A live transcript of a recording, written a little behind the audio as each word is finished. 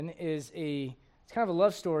It's kind of a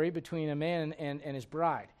love story between a man and his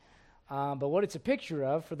bride. But what it's a picture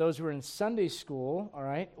of, for those who are in Sunday school, all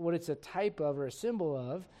right, what it's a type of or a symbol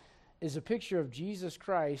of is a picture of Jesus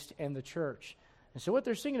Christ and the church. And so what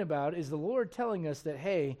they're singing about is the Lord telling us that,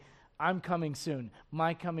 hey, I'm coming soon.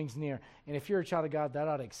 My coming's near. And if you're a child of God, that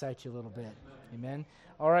ought to excite you a little bit. Amen.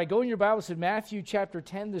 All right, go in your Bible to Matthew chapter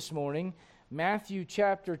 10 this morning. Matthew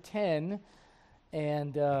chapter 10.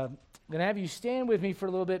 And I'm going to have you stand with me for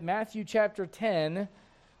a little bit. Matthew chapter 10.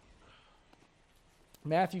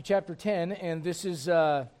 Matthew chapter 10. And this is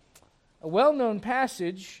a well-known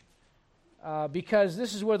passage because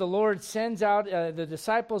this is where the Lord sends out. The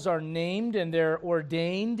disciples are named and they're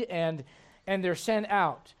ordained and they're sent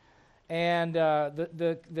out. And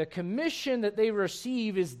the commission that they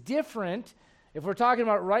receive is different. If we're talking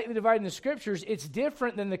about rightly dividing the Scriptures, it's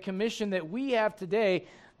different than the commission that we have today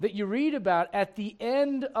that you read about at the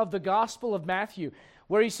end of the Gospel of Matthew,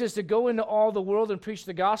 where he says to go into all the world and preach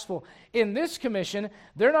the gospel. In this commission,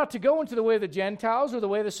 they're not to go into the way of the Gentiles or the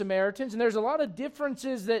way of the Samaritans, and there's a lot of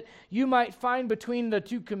differences that you might find between the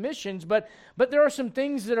two commissions, but there are some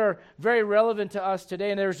things that are very relevant to us today,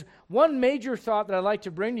 and there's one major thought that I'd like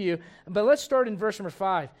to bring to you, but let's start in verse number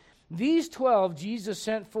 5. These 12 Jesus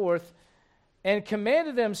sent forth and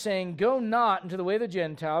commanded them, saying, Go not into the way of the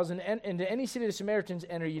Gentiles, and into any city of the Samaritans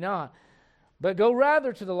enter ye not. But go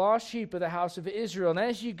rather to the lost sheep of the house of Israel. And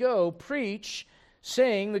as ye go, preach,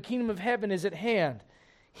 saying, The kingdom of heaven is at hand.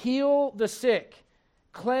 Heal the sick,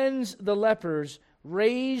 cleanse the lepers,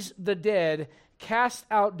 raise the dead, cast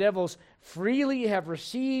out devils. Freely ye have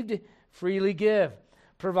received, freely give.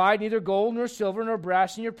 Provide neither gold nor silver nor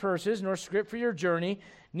brass in your purses, nor scrip for your journey,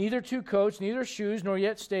 neither two coats, neither shoes, nor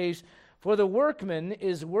yet staves. For the workman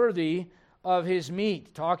is worthy of his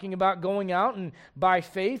meat. Talking about going out and by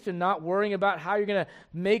faith and not worrying about how you're going to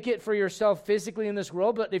make it for yourself physically in this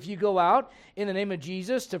world. But if you go out in the name of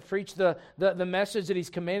Jesus to preach the message that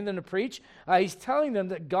he's commanded them to preach, he's telling them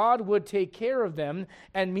that God would take care of them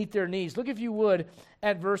and meet their needs. Look, if you would,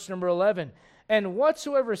 at verse number 11. And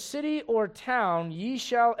whatsoever city or town ye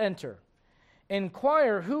shall enter,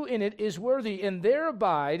 inquire who in it is worthy, and there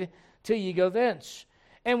abide till ye go thence.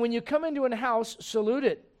 And when you come into an house, salute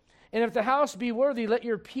it. And if the house be worthy, let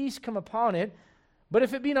your peace come upon it. But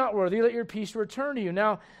if it be not worthy, let your peace return to you.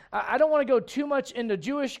 Now, I don't want to go too much into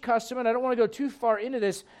Jewish custom, and I don't want to go too far into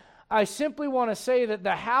this. I simply want to say that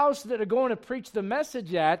the house that are going to preach the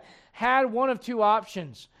message at had one of two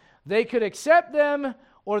options. They could accept them,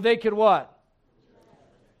 or they could what?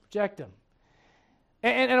 Reject them.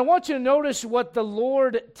 And I want you to notice what the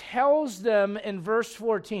Lord tells them in verse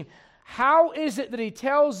 14. How is it that he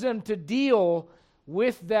tells them to deal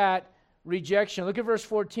with that rejection? Look at verse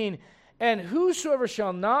 14. And whosoever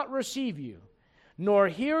shall not receive you, nor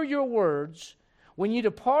hear your words, when you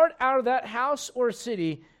depart out of that house or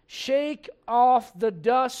city, shake off the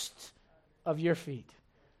dust of your feet.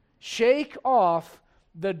 Shake off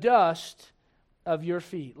the dust of your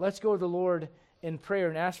feet. Let's go to the Lord in prayer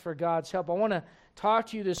and ask for God's help. I want to talk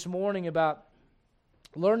to you this morning about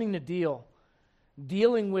learning to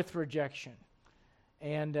dealing with rejection.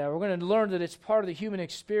 And we're going to learn that it's part of the human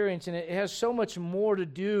experience, and it has so much more to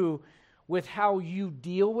do with how you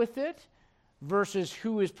deal with it versus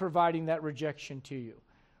who is providing that rejection to you.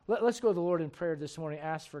 Let's go to the Lord in prayer this morning,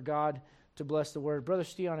 ask for God to bless the word. Brother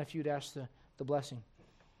Steon, if you'd ask the blessing.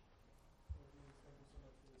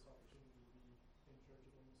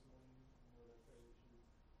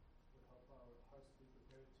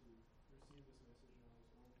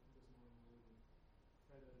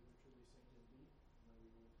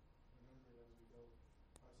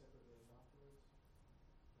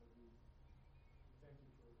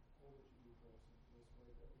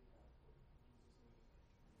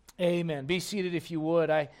 Amen. Be seated if you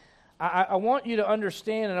would. I want you to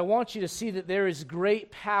understand, and I want you to see that there is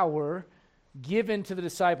great power given to the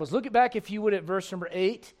disciples. Look back, if you would, at verse number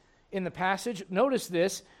 8 in the passage. Notice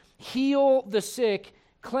this. Heal the sick,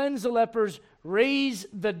 cleanse the lepers, raise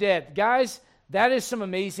the dead. Guys, that is some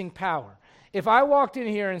amazing power. If I walked in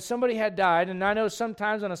here and somebody had died, and I know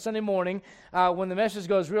sometimes on a Sunday morning when the message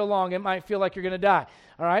goes real long, it might feel like you're going to die.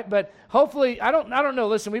 All right, but hopefully, I don't know.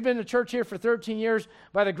 Listen, we've been to church here for 13 years.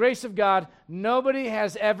 By the grace of God, nobody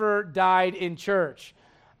has ever died in church.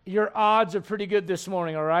 Your odds are pretty good this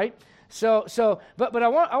morning. All right. But I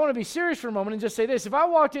want to be serious for a moment and just say this. If I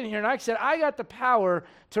walked in here and I said, I got the power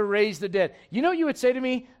to raise the dead, you know what you would say to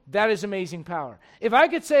me? That is amazing power. If I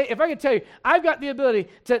could tell you, I've got the ability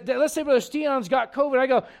to let's say Brother Steon's got COVID, I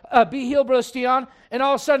go, be healed, Brother Steon, and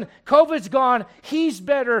all of a sudden, COVID's gone, he's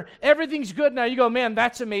better, everything's good now. You go, man,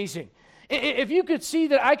 that's amazing. If you could see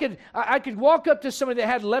that I could walk up to somebody that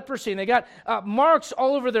had leprosy and they got marks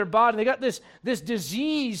all over their body. They got this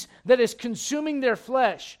disease that is consuming their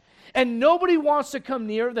flesh. And nobody wants to come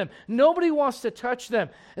near them. Nobody wants to touch them.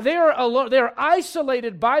 They are alone. They are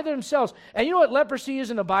isolated by themselves. And you know what leprosy is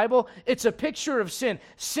in the Bible? It's a picture of sin.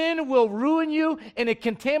 Sin will ruin you, and it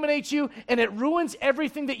contaminates you, and it ruins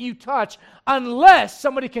everything that you touch unless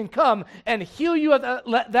somebody can come and heal you of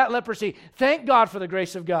that leprosy. Thank God for the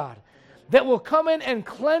grace of God that will come in and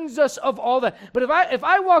cleanse us of all that. But if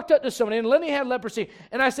I walked up to somebody, and Lenny had leprosy,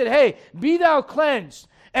 and I said, hey, be thou cleansed,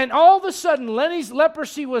 and all of a sudden, Lenny's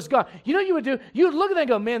leprosy was gone. You know what you would do? You would look at that and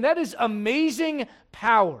go, man, that is amazing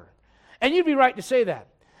power. And you'd be right to say that.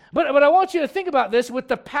 But I want you to think about this with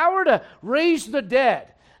the power to raise the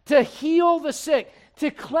dead, to heal the sick, to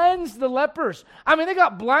cleanse the lepers. I mean, they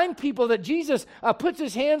got blind people that Jesus puts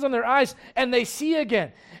his hands on their eyes and they see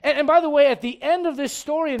again. And by the way, at the end of this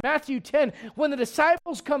story in Matthew 10, when the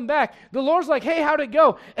disciples come back, the Lord's like, hey, how'd it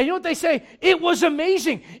go? And you know what they say? It was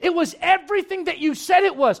amazing. It was everything that you said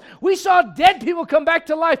it was. We saw dead people come back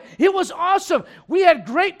to life. It was awesome. We had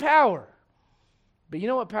great power. But you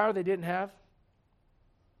know what power they didn't have?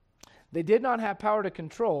 They did not have power to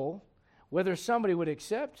control whether somebody would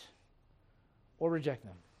accept or reject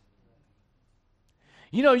them.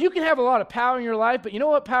 You know, you can have a lot of power in your life, but you know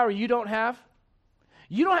what power you don't have?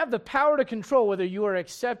 You don't have the power to control whether you are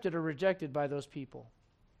accepted or rejected by those people.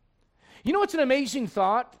 You know what's an amazing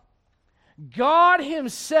thought? God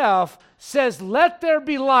himself says, let there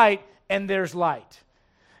be light, and there's light.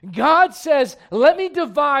 God says, let me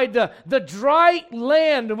divide the dry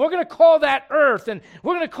land, and we're going to call that earth, and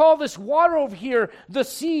we're going to call this water over here the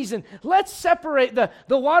seas, and let's separate the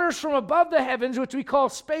waters from above the heavens, which we call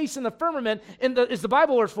space, and the firmament is the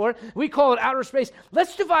Bible word for it. We call it outer space.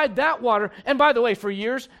 Let's divide that water. And by the way, for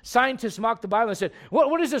years, scientists mocked the Bible and said,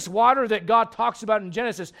 what is this water that God talks about in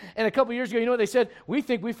Genesis? And a couple years ago, you know what they said? We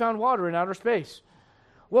think we found water in outer space.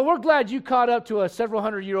 Well, we're glad you caught up to a several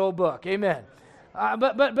hundred-year-old book. Amen.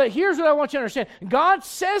 But here's what I want you to understand. God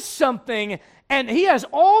says something, and he has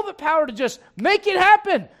all the power to just make it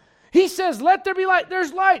happen. He says, let there be light,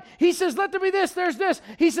 there's light. He says, let there be this, there's this.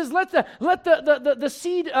 He says, let the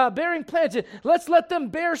seed-bearing plants, let's let them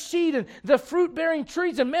bear seed, and the fruit-bearing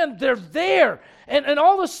trees, and man, they're there. And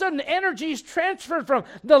all of a sudden, energy is transferred from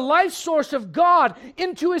the life source of God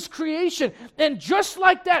into his creation. And just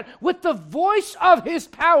like that, with the voice of his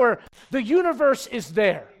power, the universe is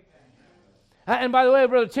there. And by the way,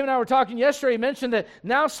 Brother Tim and I were talking yesterday. He mentioned that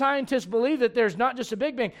now scientists believe that there's not just a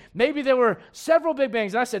Big Bang. Maybe there were several Big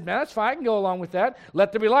Bangs. And I said, man, that's fine. I can go along with that.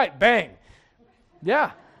 Let there be light. Bang.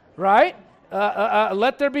 Yeah, right?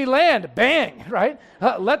 Let there be land. Bang, right?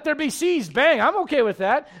 Let there be seas. Bang. I'm okay with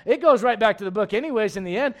that. It goes right back to the book anyways in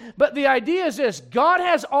the end. But the idea is this. God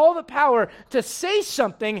has all the power to say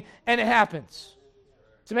something, and it happens.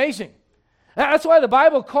 It's amazing. That's why the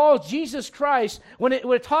Bible calls Jesus Christ, when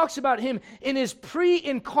it talks about him in his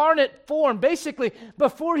pre-incarnate form, basically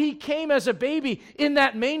before he came as a baby in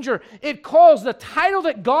that manger, it calls the title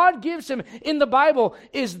that God gives him in the Bible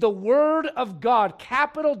is the Word of God,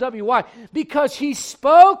 capital W-Y, because he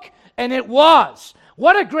spoke and it was.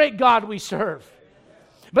 What a great God we serve.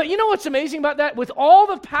 But you know what's amazing about that? With all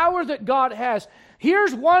the power that God has,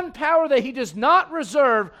 here's one power that he does not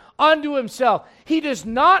reserve unto himself. He does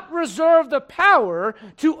not reserve the power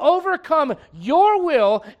to overcome your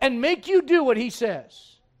will and make you do what he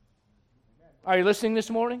says. Are you listening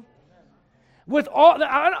this morning? With all,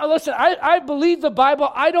 listen, I believe the Bible.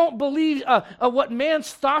 I don't believe what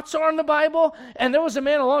man's thoughts are in the Bible. And there was a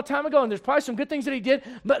man a long time ago, and there's probably some good things that he did,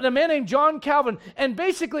 but a man named John Calvin, and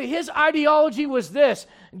basically his ideology was this: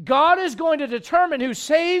 God is going to determine who's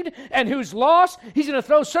saved and who's lost. He's going to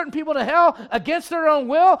throw certain people to hell against their own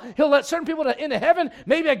will. He'll let certain people into heaven,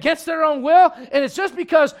 maybe against their own will. And it's just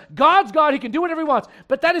because God's God, he can do whatever he wants.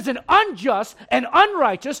 But that is an unjust and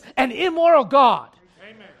unrighteous and immoral God.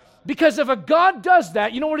 Because if a God does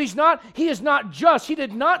that, you know what he's not? He is not just. He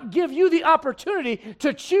did not give you the opportunity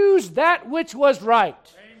to choose that which was right.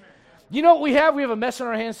 Amen. You know what we have? We have a mess on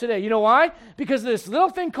our hands today. You know why? Because of this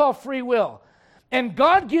little thing called free will. And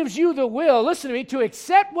God gives you the will, listen to me, to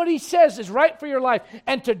accept what he says is right for your life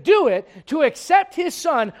and to do it, to accept his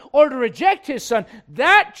son or to reject his son.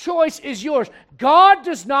 That choice is yours. God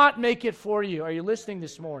does not make it for you. Are you listening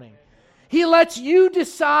this morning? He lets you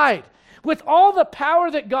decide. With all the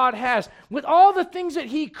power that God has, with all the things that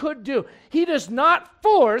he could do, he does not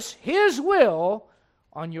force his will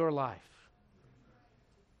on your life.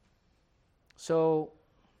 So,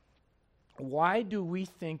 why do we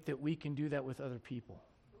think that we can do that with other people?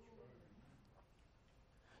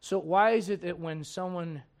 So why is it that when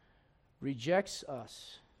someone rejects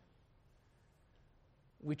us,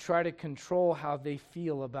 we try to control how they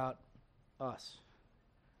feel about us.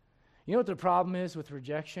 You know what the problem is with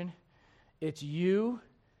rejection? It's you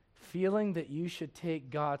feeling that you should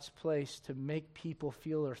take God's place to make people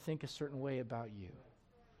feel or think a certain way about you.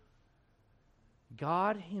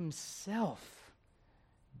 God himself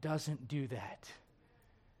doesn't do that.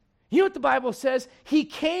 You know what the Bible says? He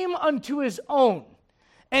came unto his own,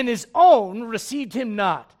 and his own received him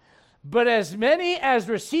not. But as many as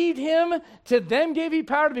received him, to them gave he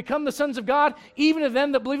power to become the sons of God, even to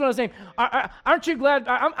them that believe on his name. Aren't you glad?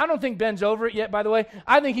 I don't think Ben's over it yet, by the way.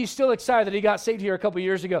 I think he's still excited that he got saved here a couple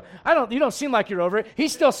years ago. You don't seem like you're over it.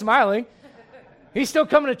 He's still smiling. He's still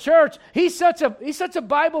coming to church. He's such a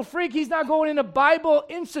Bible freak. He's not going in a Bible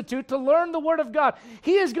institute to learn the Word of God.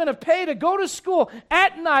 He is going to pay to go to school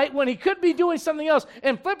at night when he could be doing something else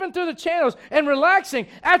and flipping through the channels and relaxing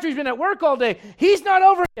after he's been at work all day. He's not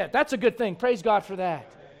over yet. That's a good thing. Praise God for that.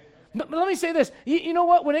 But let me say this. You know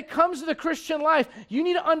what? When it comes to the Christian life, you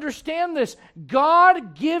need to understand this.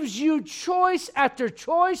 God gives you choice after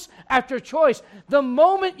choice after choice. The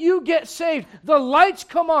moment you get saved, the lights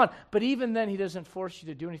come on. But even then, he doesn't force you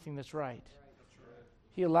to do anything that's right.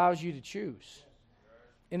 He allows you to choose.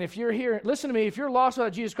 And if you're here, listen to me, if you're lost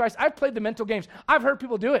without Jesus Christ, I've played the mental games. I've heard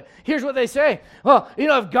people do it. Here's what they say. Well,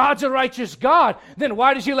 if God's a righteous God, then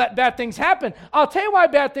why does he let bad things happen? I'll tell you why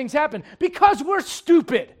bad things happen. Because we're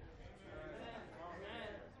stupid.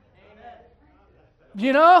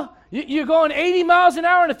 You're going 80 miles an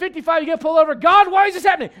hour in a 55, you get pulled over. God, why is this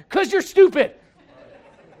happening? Because you're stupid.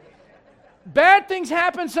 Bad things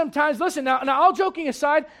happen sometimes. Listen, now all joking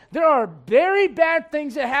aside, there are very bad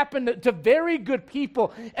things that happen to very good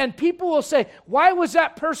people. And people will say, why was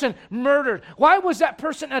that person murdered? Why was that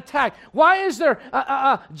person attacked? Why is there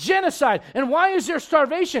genocide? And why is there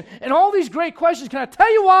starvation? And all these great questions. Can I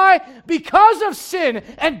tell you why? Because of sin.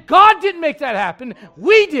 And God didn't make that happen.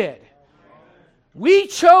 We did. We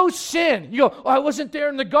chose sin. You go, I wasn't there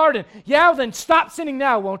in the garden. Yeah, then stop sinning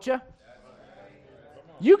now, won't you?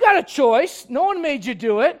 You got a choice. No one made you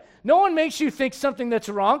do it. No one makes you think something that's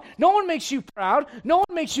wrong. No one makes you proud. No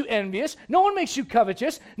one makes you envious. No one makes you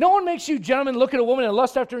covetous. No one makes you, gentlemen, look at a woman and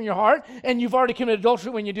lust after her in your heart, and you've already committed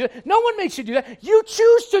adultery when you do it. No one makes you do that. You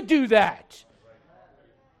choose to do that.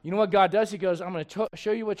 You know what God does? He goes, I'm going to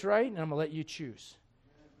show you what's right, and I'm going to let you choose.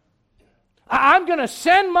 I'm going to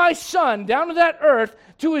send my son down to that earth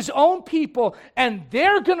to his own people, and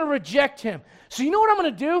they're going to reject him. So you know what I'm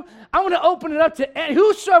going to do? I'm going to open it up to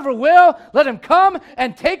whosoever will, let him come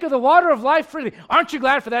and take of the water of life freely. Aren't you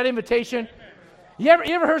glad for that invitation? You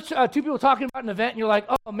ever heard two people talking about an event, and you're like,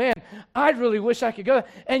 oh man, I really wish I could go.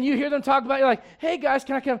 And you hear them talk about it, you're like, hey guys,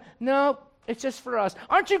 can I come? No, it's just for us.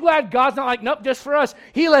 Aren't you glad God's not like, nope, just for us.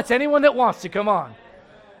 He lets anyone that wants to come on.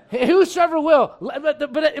 Whosoever will, but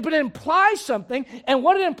it implies something, and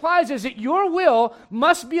what it implies is that your will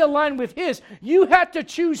must be aligned with his. You have to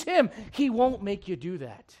choose him. He won't make you do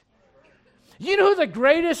that. You know who the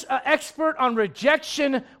greatest expert on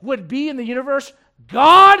rejection would be in the universe?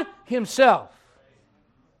 God himself.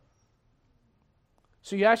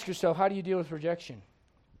 So you ask yourself, how do you deal with rejection?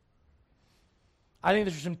 I think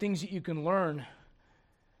there's some things that you can learn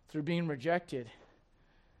through being rejected.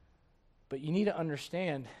 But you need to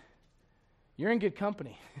understand, you're in good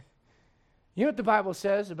company. You know what the Bible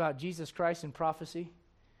says about Jesus Christ in prophecy?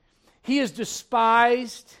 He is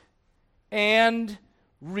despised and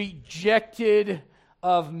rejected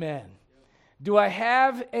of men. Do I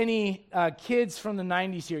have any kids from the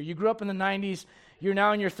 90s here? You grew up in the 90s. You're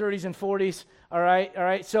now in your 30s and 40s. All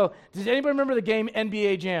right. So does anybody remember the game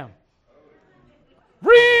NBA Jam?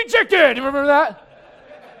 Rejected! You remember that?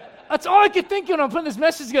 That's all I could think of when I'm putting this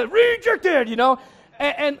message together. Rejected,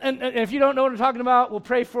 And if you don't know what I'm talking about, we'll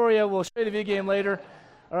pray for you. We'll show you the video game later.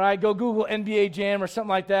 All right, go Google NBA Jam or something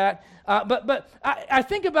like that. But I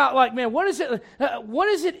think about, like, man, what is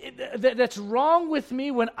it that's wrong with me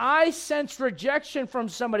when I sense rejection from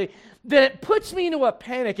somebody that it puts me into a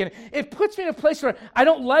panic, and it puts me in a place where I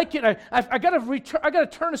don't like it. I got to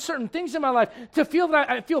turn to certain things in my life to feel that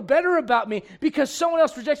I feel better about me because someone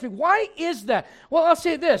else rejects me. Why is that? Well, I'll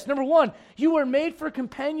say this. Number one, you were made for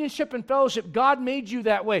companionship and fellowship. God made you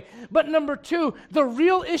that way. But number two, the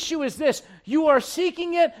real issue is this. You are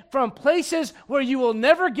seeking it from places where you will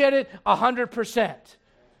never get it 100%.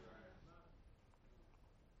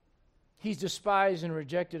 He's despised and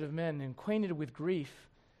rejected of men and acquainted with grief.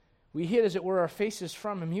 We hid, as it were, our faces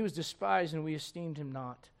from him. He was despised, and we esteemed him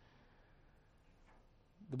not.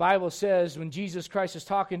 The Bible says when Jesus Christ is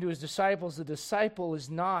talking to his disciples, the disciple is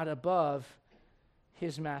not above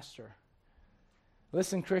his master.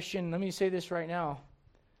 Listen, Christian, let me say this right now.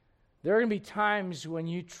 There are going to be times when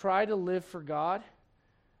you try to live for God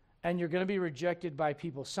and you're going to be rejected by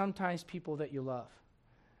people, sometimes people that you love.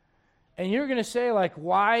 And you're going to say, like,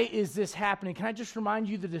 why is this happening? Can I just remind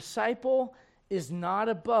you, the disciple is not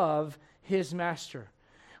above his master.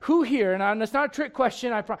 Who here, and it's not a trick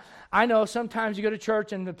question, I know sometimes you go to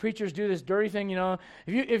church and the preachers do this dirty thing,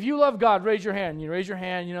 if you love God, raise your hand. You raise your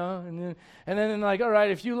hand, and then like, all right,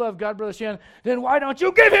 if you love God, Brother Shannon, then why don't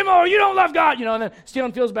you give him more? You don't love God, and then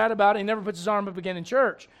Stephen feels bad about it. He never puts his arm up again in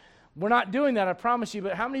church. We're not doing that, I promise you,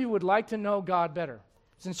 but how many of you would like to know God better?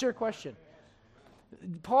 Sincere question.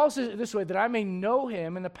 Paul says it this way, that I may know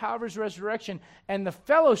him and the power of his resurrection and the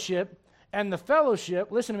fellowship,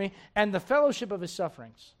 listen to me, and the fellowship of his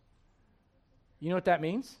sufferings. You know what that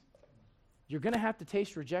means? You're going to have to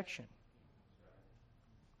taste rejection.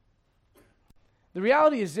 The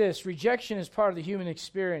reality is this, rejection is part of the human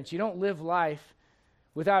experience. You don't live life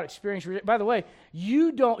without experiencing rejection. By the way,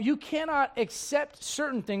 you cannot accept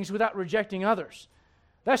certain things without rejecting others.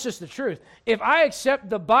 That's just the truth. If I accept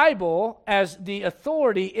the Bible as the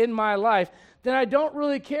authority in my life, then I don't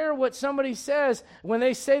really care what somebody says when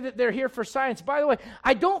they say that they're here for science. By the way,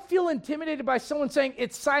 I don't feel intimidated by someone saying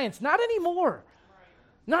it's science. Not anymore.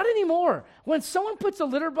 Not anymore. When someone puts a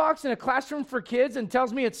litter box in a classroom for kids and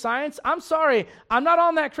tells me it's science, I'm sorry, I'm not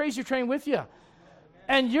on that crazy train with you.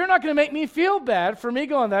 And you're not going to make me feel bad for me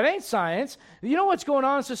going, that ain't science. You know what's going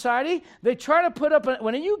on in society? They try to put up,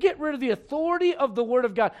 when you get rid of the authority of the Word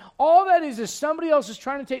of God, all that is somebody else is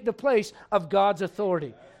trying to take the place of God's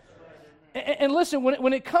authority. And listen,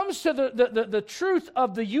 when it comes to the truth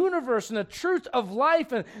of the universe and the truth of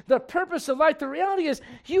life and the purpose of life, the reality is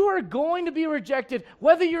you are going to be rejected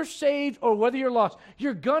whether you're saved or whether you're lost.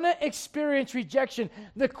 You're going to experience rejection.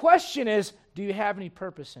 The question is, do you have any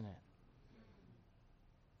purpose in it?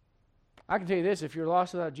 I can tell you this, if you're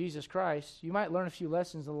lost without Jesus Christ, you might learn a few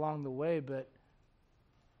lessons along the way, but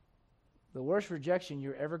the worst rejection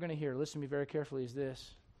you're ever going to hear, listen to me very carefully, is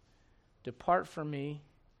this: depart from me,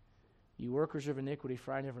 you workers of iniquity,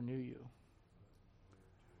 for I never knew you.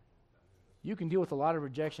 You can deal with a lot of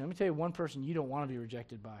rejection. Let me tell you one person you don't want to be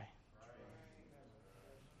rejected by.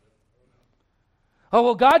 Oh,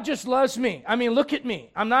 well, God just loves me. I mean, look at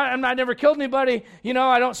me. I'm not never killed anybody.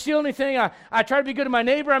 I don't steal anything. I try to be good to my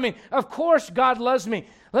neighbor. I mean, of course God loves me.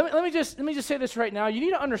 Let me just say this right now. You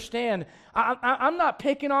need to understand, I'm not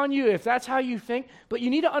picking on you if that's how you think, but you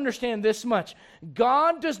need to understand this much.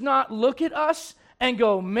 God does not look at us and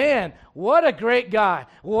go, man, what a great guy,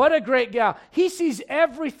 what a great gal. He sees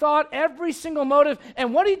every thought, every single motive,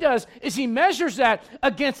 and what he does is he measures that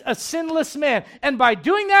against a sinless man. And by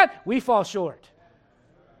doing that, we fall short.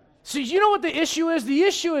 So you know what the issue is? The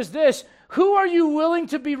issue is this: who are you willing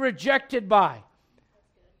to be rejected by?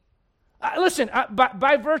 Listen,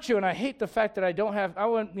 by virtue, and I hate the fact that I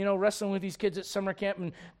went, wrestling with these kids at summer camp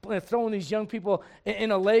and throwing these young people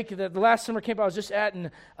in a lake. The last summer camp I was just at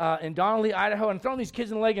in Donnelly, Idaho, and throwing these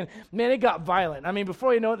kids in the lake, and man, it got violent. I mean,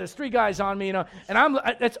 before you know it, there's 3 guys on me, and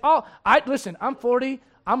listen, I'm 40,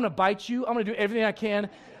 I'm going to bite you, I'm going to do everything I can.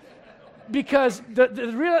 Because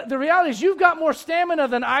the reality is you've got more stamina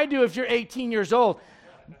than I do if you're 18 years old.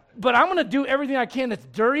 But I'm going to do everything I can that's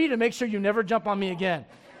dirty to make sure you never jump on me again.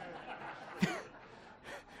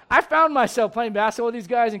 I found myself playing basketball with these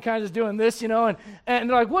guys and kind of just doing this, and they're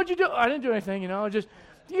like, what'd you do? I didn't do anything, just,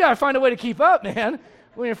 you got to find a way to keep up, man.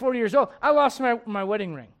 When you're 40 years old. I lost my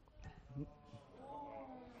wedding ring.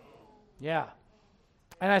 Yeah.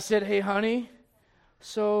 And I said, hey, honey,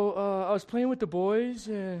 so I was playing with the boys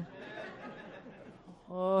and...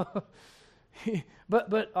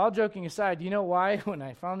 But all joking aside, do you know why when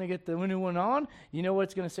I finally get the new one on, you know what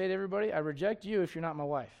it's going to say to everybody? I reject you if you're not my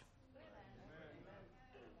wife.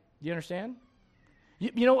 Do you understand?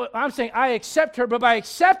 You know what I'm saying? I accept her, but by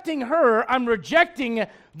accepting her, I'm rejecting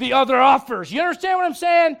the other offers. You understand what I'm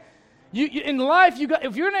saying? You in life,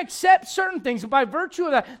 if you're going to accept certain things, by virtue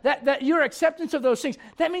of that your acceptance of those things,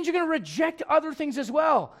 that means you're going to reject other things as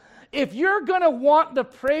well. If you're going to want the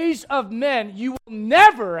praise of men, you will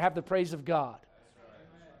never have the praise of God.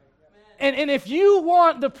 And if you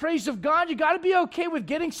want the praise of God, you got to be okay with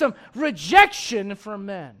getting some rejection from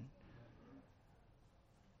men.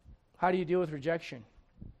 How do you deal with rejection?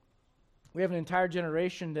 We have an entire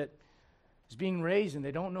generation that is being raised and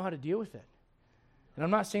they don't know how to deal with it. And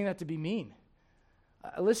I'm not saying that to be mean.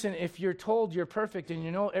 Listen, if you're told you're perfect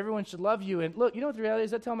and everyone should love you, and look, you know what the reality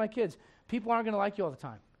is? I tell my kids, people aren't going to like you all the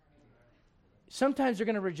time. Sometimes they're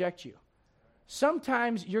going to reject you.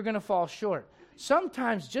 Sometimes you're going to fall short.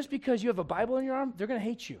 Sometimes just because you have a Bible in your arm, they're going to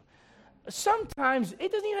hate you. Sometimes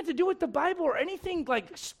it doesn't even have to do with the Bible or anything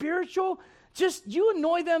like spiritual. Just you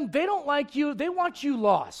annoy them. They don't like you. They want you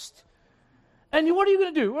lost. And what are you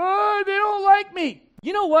going to do? Oh, they don't like me.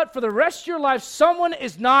 You know what? For the rest of your life, someone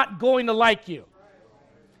is not going to like you.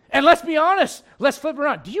 And let's be honest. Let's flip it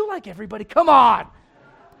around. Do you like everybody? Come on.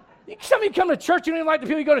 Some of you come to church, you don't even like the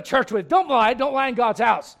people you go to church with. Don't lie. Don't lie in God's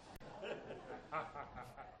house.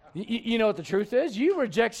 You know what the truth is? You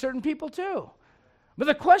reject certain people too. But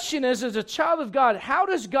the question is, as a child of God, how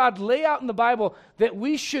does God lay out in the Bible that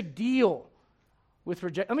we should deal with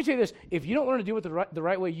rejection? Let me tell you this. If you don't learn to deal with it the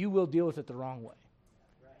right way, you will deal with it the wrong way.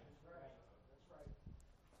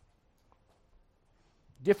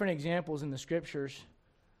 Different examples in the Scriptures.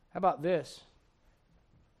 How about this?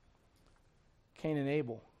 Cain and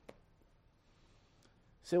Abel.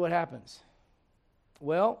 See what happens.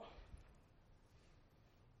 Well,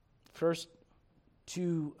 first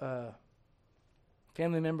two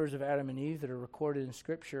family members of Adam and Eve that are recorded in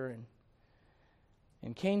Scripture,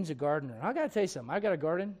 and Cain's a gardener. I got to tell you something. I got a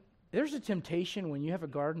garden. There's a temptation when you have a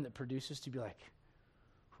garden that produces to be like,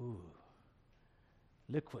 ooh,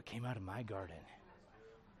 look what came out of my garden.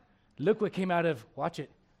 Look what came out of, watch it,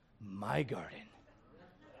 my garden.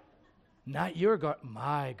 Not your garden,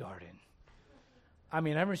 my garden. I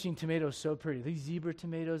mean, I've never seen tomatoes so pretty. These zebra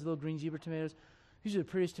tomatoes, little green zebra tomatoes. These are the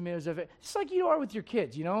prettiest tomatoes I've ever. It's like you are with your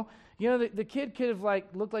kids, you know. You know, the kid could have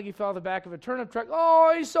looked like he fell off the back of a turnip truck.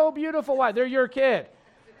 Oh, he's so beautiful. Why? They're your kid,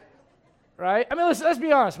 right? I mean, let's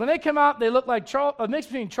be honest. When they come out, they look like a mix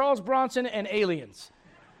between Charles Bronson and aliens.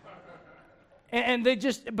 And they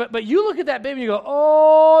just, but you look at that baby and you go,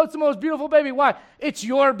 oh, it's the most beautiful baby. Why? It's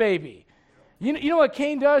your baby. You know what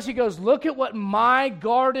Cain does? He goes, look at what my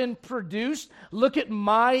garden produced. Look at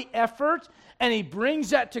my effort. And he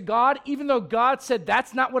brings that to God, even though God said,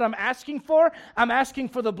 that's not what I'm asking for. I'm asking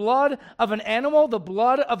for the blood of an animal, the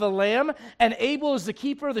blood of a lamb. And Abel is the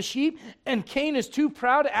keeper of the sheep. And Cain is too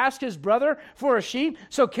proud to ask his brother for a sheep.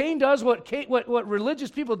 So Cain does what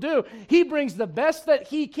religious people do. He brings the best that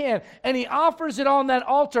he can, and he offers it on that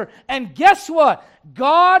altar. And guess what?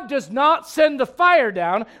 God does not send the fire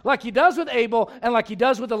down like he does with Abel and like he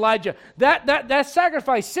does with Elijah. That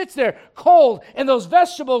sacrifice sits there cold, and those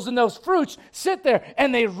vegetables and those fruits sit there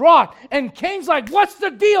and they rot. And Cain's like, what's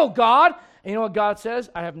the deal, God? And you know what God says?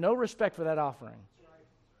 I have no respect for that offering.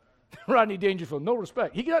 Rodney Dangerfield, no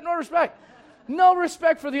respect. He got no respect. No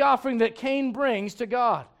respect for the offering that Cain brings to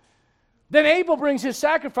God. Then Abel brings his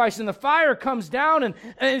sacrifice, and the fire comes down, and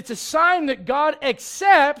it's a sign that God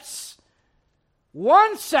accepts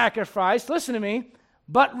one sacrifice, listen to me,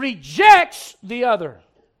 but rejects the other.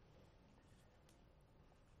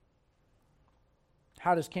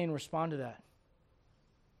 How does Cain respond to that?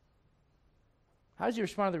 How does he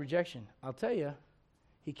respond to the rejection? I'll tell you,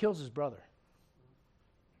 he kills his brother.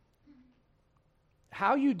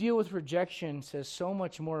 How you deal with rejection says so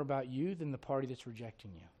much more about you than the party that's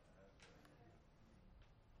rejecting you.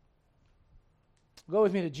 Go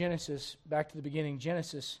with me to Genesis, back to the beginning.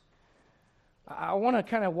 Genesis. I want to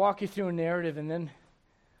kind of walk you through a narrative, and then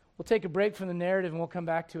we'll take a break from the narrative, and we'll come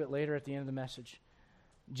back to it later at the end of the message.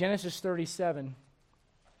 Genesis 37.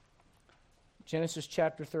 Genesis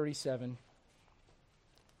chapter 37.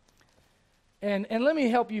 And let me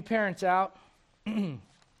help you parents out.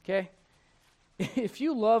 Okay? If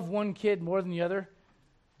you love one kid more than the other,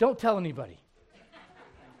 don't tell anybody.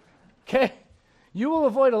 Okay? You will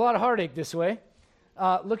avoid a lot of heartache this way.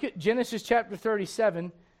 Look at Genesis chapter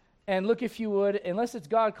 37, and look, if you would, unless it's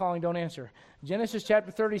God calling, don't answer. Genesis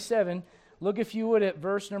chapter 37, look, if you would, at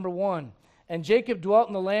verse number 1. And Jacob dwelt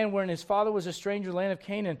in the land wherein his father was a stranger, the land of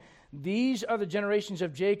Canaan. These are the generations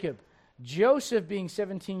of Jacob. Joseph, being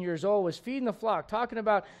 17 years old, was feeding the flock, talking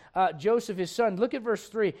about Joseph, his son. Look at verse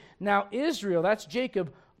 3. Now Israel, that's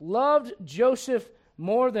Jacob, loved Joseph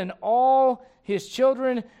more than all his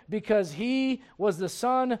children because he was the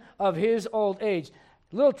son of his old age.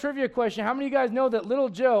 Little trivia question. How many of you guys know that little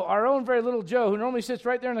Joe, our own very little Joe, who normally sits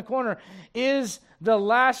right there in the corner, is the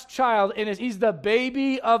last child, and he's the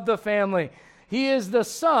baby of the family. He is the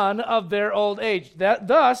son of their old age.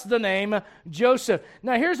 Thus, the name Joseph.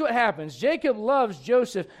 Now, here's what happens. Jacob loves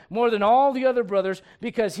Joseph more than all the other brothers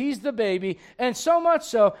because he's the baby, and so much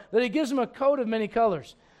so that he gives him a coat of many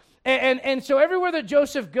colors. And so everywhere that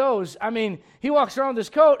Joseph goes, I mean, he walks around with this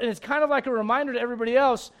coat, and it's kind of like a reminder to everybody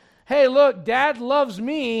else, hey, look, Dad loves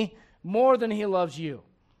me more than he loves you.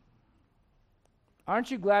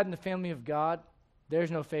 Aren't you glad in the family of God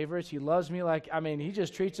there's no favorites? He loves me he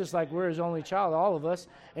just treats us like we're his only child, all of us,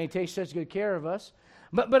 and he takes such good care of us.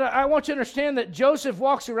 But I want you to understand that Joseph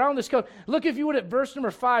walks around this coat. Look, if you would, at verse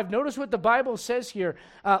number 5. Notice what the Bible says here.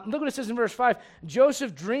 Look what it says in verse 5.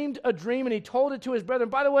 Joseph dreamed a dream, and he told it to his brethren.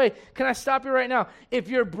 By the way, can I stop you right now? If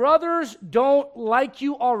your brothers don't like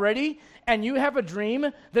you already, and you have a dream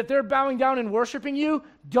that they're bowing down and worshiping you,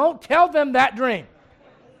 don't tell them that dream.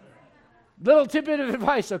 Little tidbit of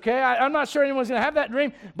advice, okay? I'm not sure anyone's going to have that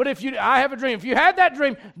dream, but I have a dream. If you had that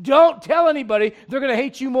dream, don't tell anybody. They're going to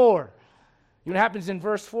hate you more. You know what happens in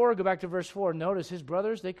verse 4? Go back to verse 4. Notice his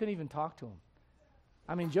brothers, they couldn't even talk to him.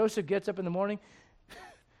 I mean, Joseph gets up in the morning.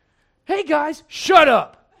 Hey, guys, shut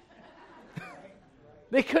up.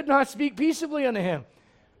 They could not speak peaceably unto him.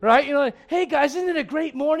 Right? You know, like, hey, guys, isn't it a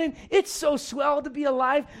great morning? It's so swell to be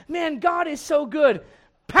alive. Man, God is so good.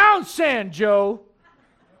 Pound sand, Joe.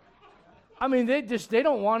 I mean, they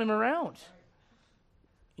don't want him around.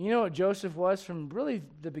 You know what Joseph was from really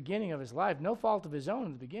the beginning of his life? No fault of his own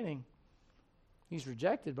in the beginning. He's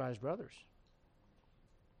rejected by his brothers.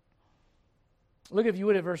 Look, if you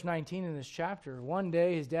would, at verse 19 in this chapter. One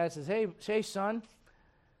day his dad says, hey son,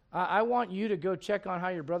 I want you to go check on how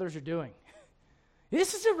your brothers are doing.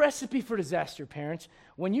 This is a recipe for disaster, parents.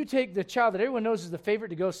 When you take the child that everyone knows is the favorite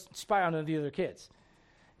to go spy on the other kids.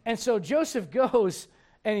 And so Joseph goes,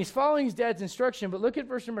 and he's following his dad's instruction. But look at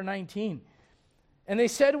verse number 19. And they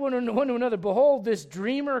said one to another, behold, this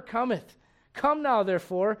dreamer cometh. Come now,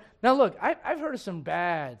 therefore. Now look, I've heard of some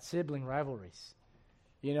bad sibling rivalries,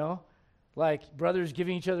 you know, like brothers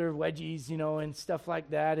giving each other wedgies, you know, and stuff like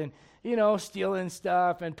that, and, you know, stealing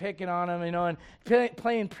stuff and picking on them, you know, and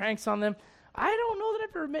playing pranks on them. I don't know that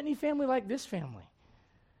I've ever met any family like this family.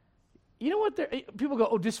 You know what? People go,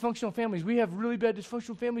 oh, dysfunctional families. We have really bad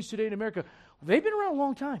dysfunctional families today in America. They've been around a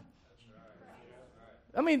long time.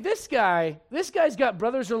 I mean, this guy's got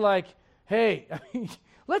brothers who are like, hey,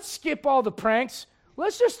 let's skip all the pranks.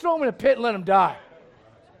 Let's just throw them in a pit and let them die.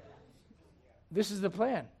 This is the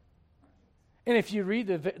plan. And if you read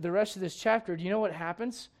the rest of this chapter, do you know what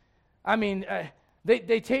happens? I mean,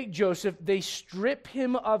 they take Joseph, they strip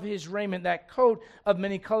him of his raiment, that coat of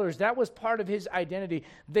many colors. That was part of his identity.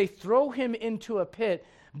 They throw him into a pit,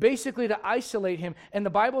 basically to isolate him. And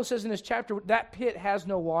the Bible says in this chapter, that pit has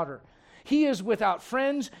no water. He is without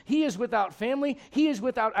friends. He is without family. He is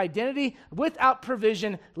without identity, without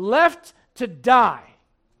provision, left to die.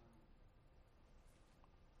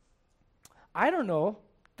 I don't know.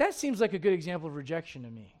 That seems like a good example of rejection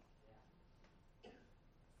to me.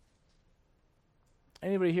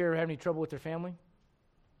 Anybody here have any trouble with their family?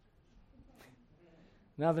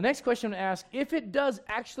 Now, the next question I'm going to ask, if it does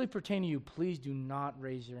actually pertain to you, please do not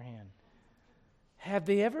raise your hand. Have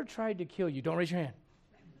they ever tried to kill you? Don't raise your hand.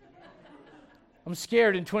 I'm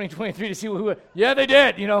scared in 2023 to see who. Yeah, they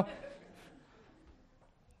did, you know.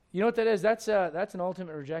 You know what that is? That's an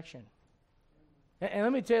ultimate rejection. And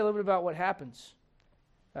let me tell you a little bit about what happens.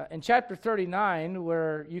 In chapter 39,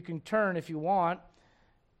 where you can turn if you want,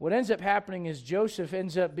 what ends up happening is Joseph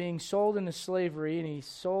ends up being sold into slavery, and he's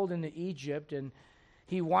sold into Egypt, and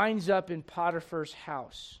he winds up in Potiphar's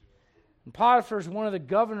house. And Potiphar's one of the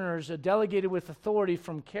governors delegated with authority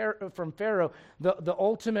from Pharaoh, the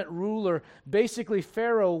ultimate ruler. Basically,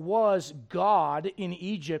 Pharaoh was God in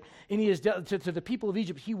Egypt, and he is to the people of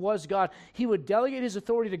Egypt, he was God. He would delegate his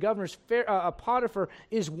authority to governors. Potiphar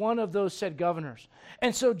is one of those said governors.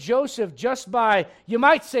 And so Joseph, just by, you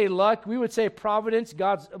might say luck, we would say providence,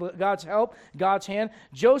 God's help, God's hand,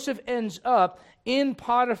 Joseph ends up in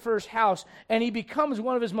Potiphar's house, and he becomes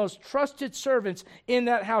one of his most trusted servants in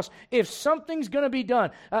that house. If something's going to be done,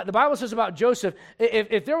 the Bible says about Joseph,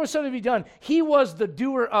 if there was something to be done, he was the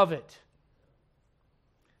doer of it.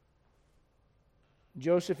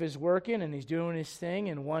 Joseph is working, and he's doing his thing,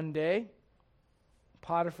 and one day,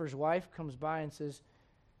 Potiphar's wife comes by and says,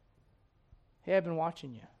 hey, I've been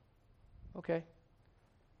watching you. Okay.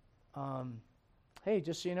 Hey,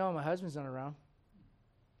 just so you know, my husband's not around.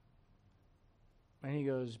 And he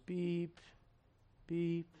goes, beep,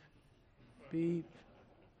 beep, beep.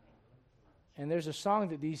 And there's a song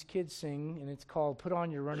that these kids sing, and it's called Put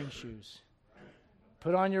On Your Running Shoes.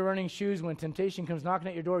 Put on your running shoes. When temptation comes knocking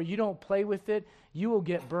at your door, you don't play with it. You will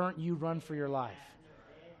get burnt. You run for your life.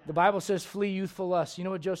 The Bible says, flee youthful lust. You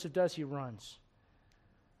know what Joseph does? He runs.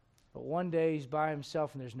 But one day he's by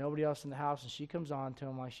himself, and there's nobody else in the house, and she comes on to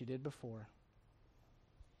him like she did before.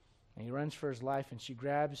 And he runs for his life, and she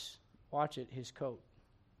grabs, watch it, his coat,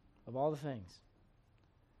 of all the things.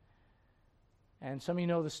 And some of you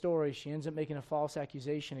know the story. She ends up making a false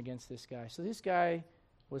accusation against this guy. So this guy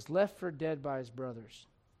was left for dead by his brothers,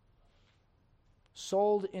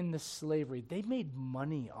 sold into slavery. They made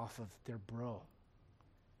money off of their bro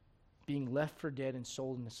being left for dead and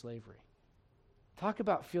sold into slavery. Talk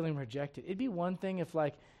about feeling rejected. It'd be one thing if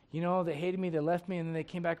they hated me, they left me, and then they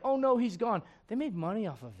came back. Oh, no, he's gone. They made money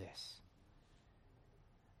off of this.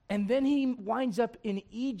 And then he winds up in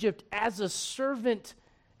Egypt as a servant.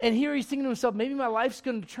 And here he's thinking to himself, maybe my life's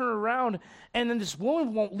going to turn around. And then this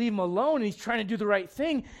woman won't leave him alone, and he's trying to do the right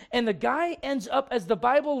thing. And the guy ends up, as the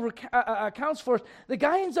Bible accounts for us, the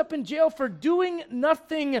guy ends up in jail for doing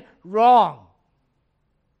nothing wrong.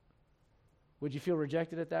 Would you feel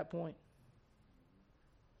rejected at that point?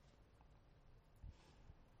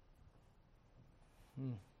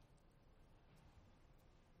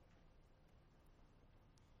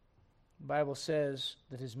 The Bible says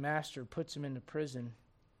that his master puts him into prison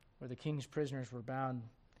where the king's prisoners were bound.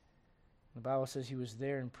 The Bible says he was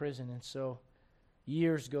there in prison, and so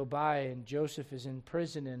years go by, and Joseph is in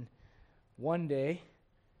prison, and one day,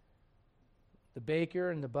 the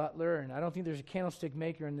baker and the butler, and I don't think there's a candlestick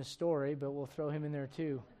maker in this story, but we'll throw him in there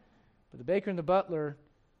too. But the baker and the butler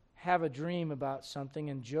have a dream about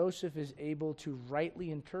something, and Joseph is able to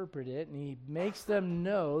rightly interpret it, and he makes them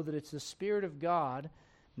know that it's the Spirit of God,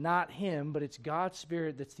 not him, but it's God's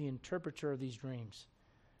Spirit that's the interpreter of these dreams.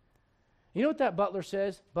 You know what that butler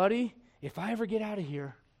says? Buddy, if I ever get out of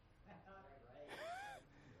here,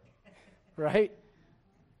 right?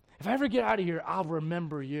 If I ever get out of here, I'll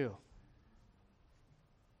remember you.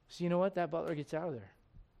 So you know what? That butler gets out of there.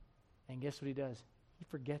 And guess what he does? He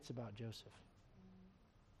forgets about Joseph.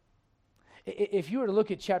 If you were to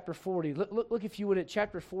look at chapter 40, look if you would at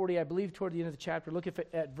chapter 40, I believe toward the end of the chapter, look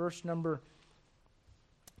at verse number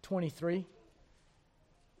 23.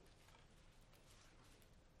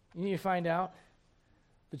 You need to find out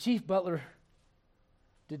the chief butler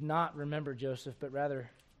did not remember Joseph, but rather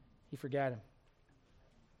he forgot him.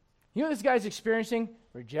 You know what this guy's experiencing?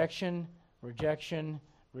 Rejection, rejection,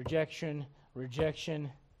 rejection,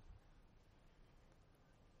 rejection.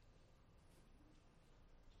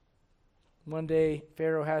 One day,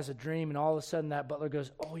 Pharaoh has a dream, and all of a sudden that butler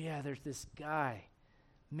goes, oh yeah, there's this guy.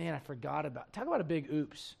 Man, I forgot about. Talk about a big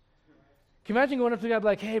oops. Can you imagine going up to the guy and be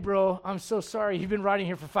like, hey bro, I'm so sorry, you've been riding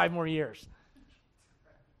here for 5 more years.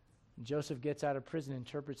 And Joseph gets out of prison,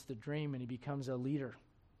 interprets the dream, and he becomes a leader.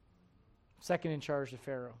 Second in charge to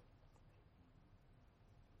Pharaoh.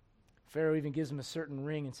 Pharaoh even gives him a certain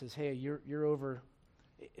ring and says, hey, you're over.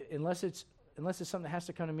 Unless it's something that has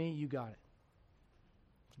to come to me, you got it.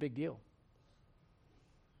 It's a big deal.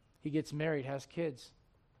 He gets married, has kids,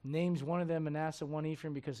 names one of them Manasseh, one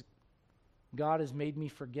Ephraim, because God has made me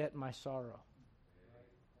forget my sorrow.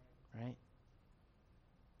 Right?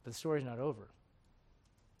 But the story's not over.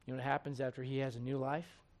 You know what happens after he has a new life?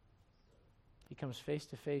 He comes face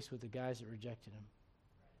to face with the guys that rejected him.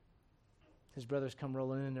 His brothers come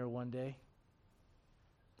rolling in there one day,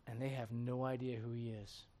 and they have no idea who he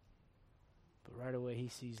is. But right away he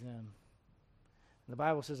sees them. And the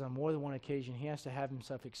Bible says on more than one occasion he has to have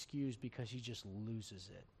himself excused because he just loses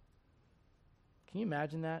it. Can you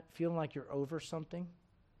imagine that? Feeling like you're over something,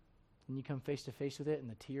 and you come face to face with it,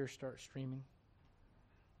 and the tears start streaming,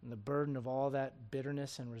 and the burden of all that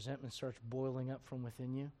bitterness and resentment starts boiling up from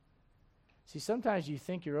within you. See, sometimes you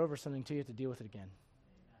think you're over something until you have to deal with it again.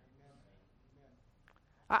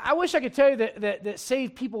 I wish I could tell you that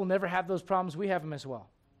saved people will never have those problems. We have them as well.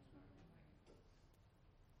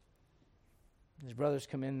 His brothers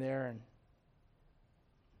come in there, and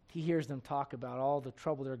he hears them talk about all the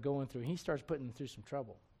trouble they're going through. He starts putting them through some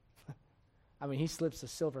trouble. I mean, he slips a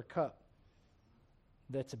silver cup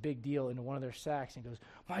that's a big deal into one of their sacks and goes,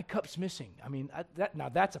 my cup's missing. I mean, now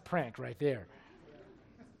that's a prank right there.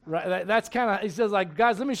 Right, that's kind of, he says, like,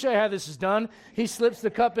 guys, let me show you how this is done. He slips the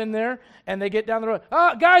cup in there, and they get down the road.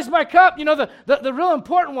 Oh, guys, my cup, you know, the real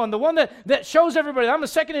important one, the one that shows everybody, I'm the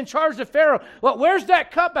second in charge to Pharaoh. Well, where's that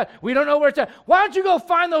cup at? We don't know where it's at. Why don't you go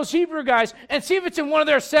find those Hebrew guys and see if it's in one of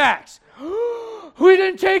their sacks? We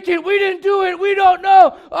didn't take it. We didn't do it. We don't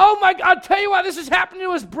know. Oh, my God, I'll tell you why this is happening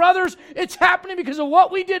to his brothers. It's happening because of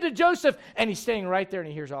what we did to Joseph. And he's standing right there, and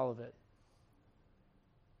he hears all of it.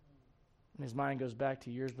 And his mind goes back to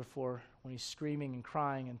years before when he's screaming and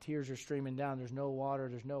crying and tears are streaming down. There's no water.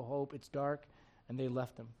 There's no hope. It's dark. And they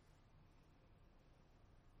left him.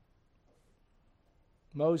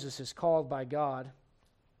 Moses is called by God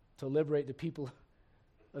to liberate the people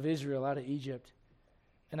of Israel out of Egypt.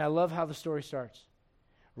 And I love how the story starts.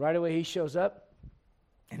 Right away he shows up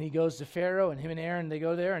and he goes to Pharaoh, and him and Aaron, they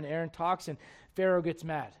go there, and Aaron talks, and Pharaoh gets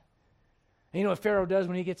mad. And you know what Pharaoh does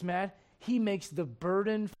when he gets mad? He makes the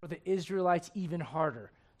burden for the Israelites even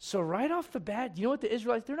harder. So right off the bat, you know what the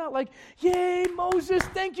Israelites, they're not like, yay, Moses,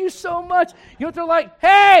 thank you so much. You know what they're like?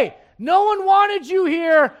 Hey, no one wanted you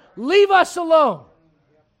here. Leave us alone.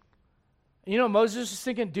 You know, Moses is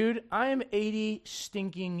thinking, dude, I am 80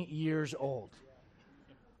 stinking years old.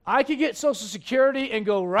 I could get Social Security and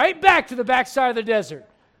go right back to the backside of the desert.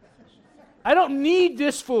 I don't need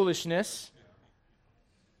this foolishness.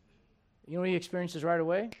 You know what he experiences right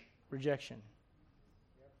away? Rejection.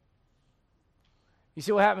 You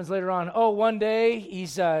see what happens later on. Oh, one day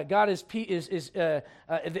he's got the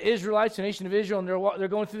Israelites, the nation of Israel, and they're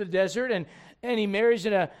going through the desert, and he marries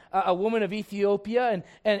a woman of Ethiopia,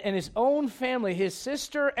 and his own family, his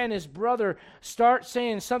sister and his brother, start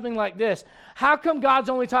saying something like this: how come God's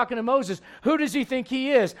only talking to Moses? Who does he think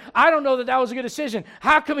he is? I don't know that was a good decision.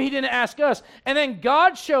 How come he didn't ask us? And then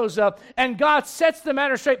God shows up, and God sets the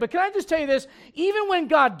matter straight. But can I just tell you this? Even when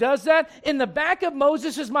God does that, in the back of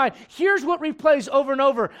Moses' mind, here's what replays over and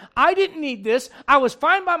over. I didn't need this. I was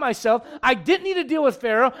fine by myself. I didn't need to deal with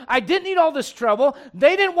Pharaoh. I didn't need all this trouble.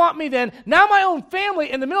 They didn't want me then. Now my own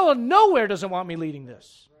family in the middle of nowhere doesn't want me leading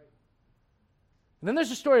this. And then there's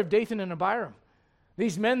the story of Dathan and Abiram.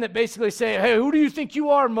 These men that basically say, hey, who do you think you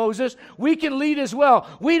are, Moses? We can lead as well.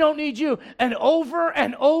 We don't need you. And over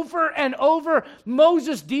and over and over,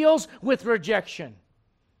 Moses deals with rejection.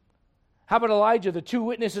 How about Elijah, the two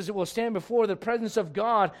witnesses that will stand before the presence of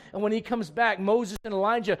God, and when he comes back, Moses and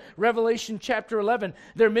Elijah, Revelation chapter 11,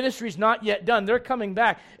 their ministry's not yet done. They're coming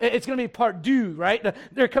back. It's going to be part due, right?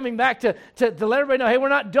 They're coming back to let everybody know, hey, we're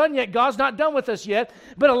not done yet. God's not done with us yet.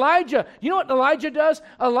 But Elijah, you know what Elijah does?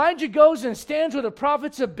 Elijah goes and stands with the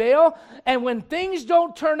prophets of Baal, and when things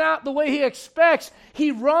don't turn out the way he expects,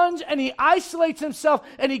 he runs and he isolates himself,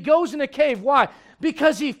 and he goes in a cave. Why?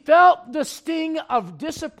 Because he felt the sting of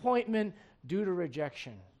disappointment due to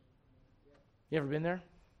rejection. You ever been there?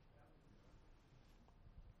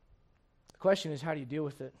 The question is, how do you deal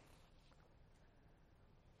with it?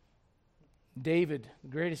 David, the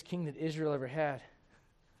greatest king that Israel ever had.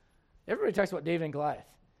 Everybody talks about David and Goliath.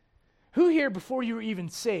 Who here, before you were even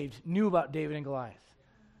saved, knew about David and Goliath?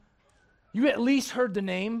 You at least heard the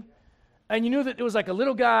name, and you knew that it was like a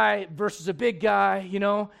little guy versus a big guy, you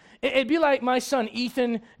know? It'd be like my son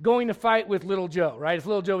Ethan going to fight with little Joe, right? If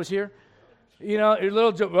little Joe was here, you know,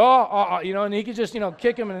 little Joe, you know, and he could just,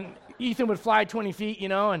 kick him, and Ethan would fly 20 feet, you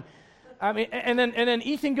know, and I mean, and then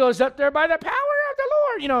Ethan goes up there by the power of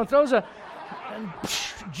the Lord, and throws and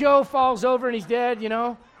Joe falls over and he's dead, you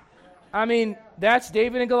know. I mean, that's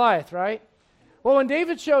David and Goliath, right? Well, when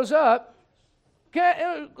David shows up,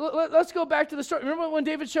 let's go back to the story. Remember when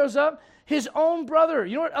David shows up? His own brother,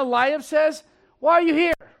 you know what Eliab says? Why are you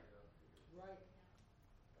here?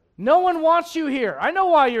 No one wants you here. I know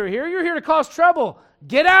why you're here. You're here to cause trouble.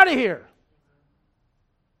 Get out of here.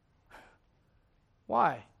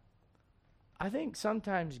 Why? I think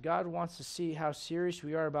sometimes God wants to see how serious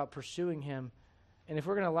we are about pursuing Him, and if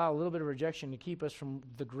we're going to allow a little bit of rejection to keep us from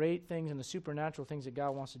the great things and the supernatural things that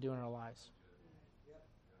God wants to do in our lives.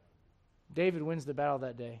 David wins the battle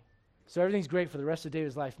that day. So everything's great for the rest of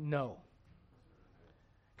David's life? No.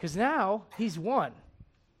 Because now he's won.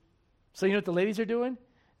 So you know what the ladies are doing?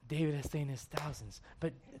 David has slain his thousands,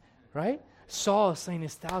 but, right? Saul has slain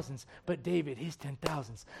his thousands, but David his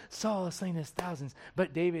 10,000s. Saul has slain his thousands,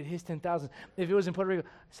 but David his 10,000s. If it was in Puerto Rico,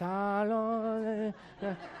 Saul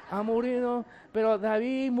ha morido, pero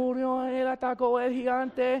David murió, él atacó el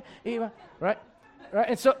gigante. Right? Right?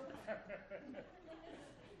 And so,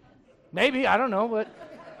 maybe, I don't know, but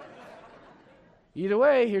either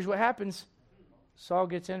way, here's what happens. Saul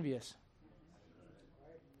gets envious.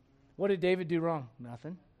 What did David do wrong?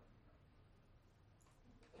 Nothing.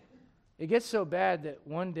 It gets so bad that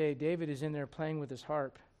one day David is in there playing with his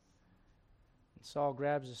harp, and Saul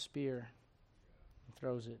grabs a spear and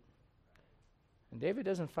throws it. And David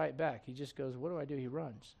doesn't fight back. He just goes, what do I do? He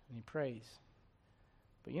runs and he prays.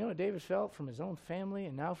 But you know what David felt from his own family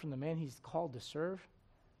and now from the man he's called to serve?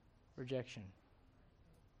 Rejection.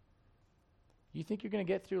 You think you're going to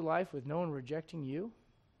get through life with no one rejecting you?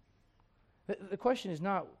 The question is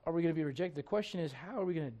not, are we going to be rejected? The question is, how are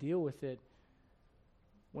we going to deal with it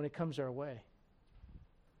when it comes our way?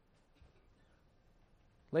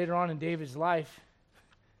 Later on in David's life,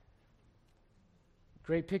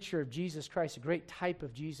 great picture of Jesus Christ, a great type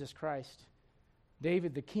of Jesus Christ.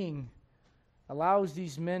 David, the king, allows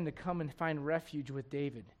these men to come and find refuge with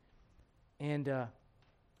David. And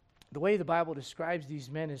the way the Bible describes these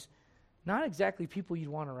men is not exactly people you'd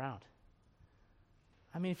want around.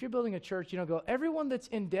 I mean, if you're building a church, you don't go, everyone that's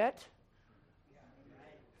in debt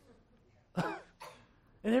and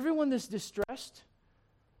everyone that's distressed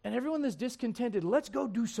and everyone that's discontented, let's go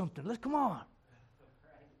do something. Let's come on.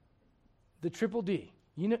 The triple D.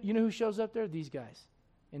 You know who shows up there? These guys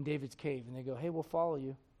in David's cave. And they go, hey, we'll follow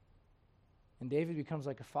you. And David becomes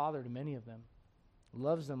like a father to many of them.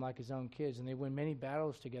 loves them like his own kids, and they win many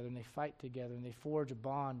battles together, and they fight together, and they forge a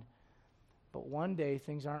bond. But one day,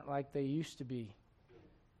 things aren't like they used to be.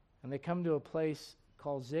 And they come to a place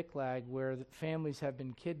called Ziklag where the families have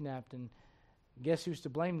been kidnapped, and guess who's to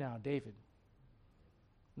blame now? David.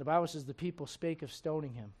 The Bible says the people spake of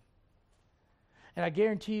stoning him. And I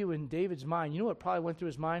guarantee you in David's mind, you know what probably went through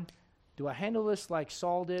his mind? Do I handle this like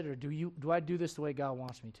Saul did, or do I do this the way God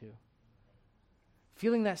wants me to?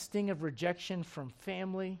 Feeling that sting of rejection from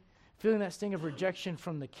family, feeling that sting of rejection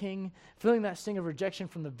from the king, feeling that sting of rejection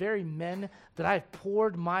from the very men that I've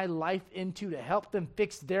poured my life into to help them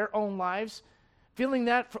fix their own lives, feeling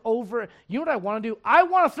that for over, you know what I want to do? I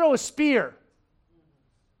want to throw a spear.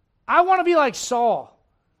 I want to be like Saul.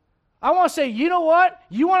 I want to say, you know what?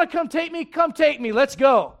 You want to come take me? Come take me. Let's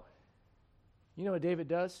go. You know what David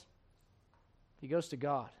does? He goes to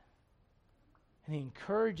God. And he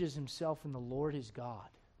encourages himself in the Lord his God.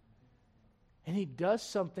 And he does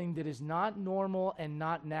something that is not normal and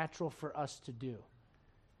not natural for us to do.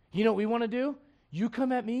 You know what we want to do? You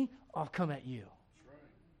come at me, I'll come at you.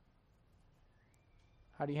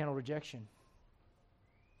 How do you handle rejection?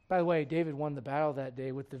 By the way, David won the battle that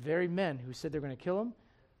day with the very men who said they're going to kill him.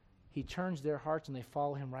 He turns their hearts and they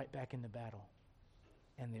follow him right back in the battle.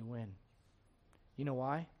 And they win. You know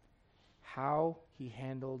why? How he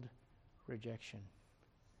handled rejection.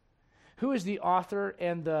 Who is the author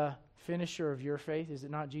and the finisher of your faith? Is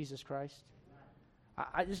it not Jesus Christ?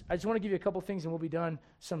 I just want to give you a couple things and we'll be done.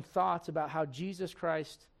 Some thoughts about how Jesus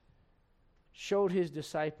Christ showed his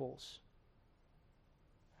disciples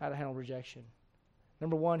how to handle rejection.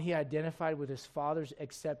 Number one, he identified with his Father's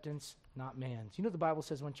acceptance, not man's. You know what the Bible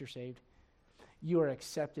says once you're saved? You are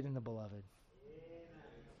accepted in the beloved.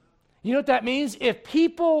 You know what that means? If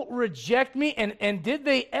people reject me, and did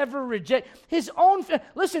they ever reject his own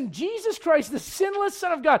listen, Jesus Christ, the sinless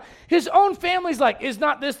Son of God, his own family's like, is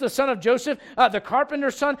not this the son of Joseph, the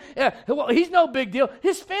carpenter's son? Well, he's no big deal.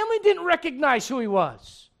 His family didn't recognize who he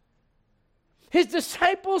was. His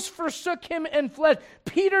disciples forsook him and fled.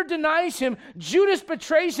 Peter denies him. Judas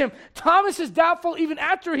betrays him. Thomas is doubtful even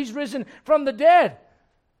after he's risen from the dead.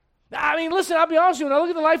 I mean, listen, I'll be honest with you. When I look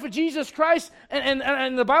at the life of Jesus Christ,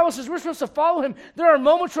 and the Bible says we're supposed to follow him, there are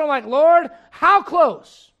moments where I'm like, Lord, how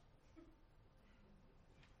close?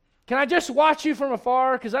 Can I just watch you from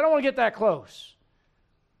afar? Because I don't want to get that close.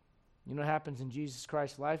 You know what happens in Jesus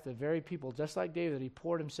Christ's life? The very people, just like David, that he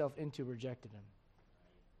poured himself into rejected him.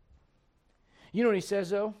 You know what he says,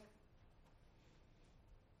 though?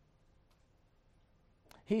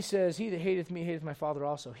 He says, he that hateth me, hateth my Father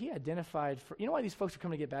also. He identified for, you know why these folks are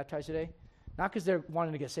coming to get baptized today? Not because they're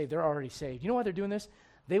wanting to get saved. They're already saved. You know why they're doing this?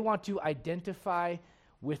 They want to identify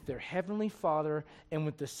with their heavenly Father and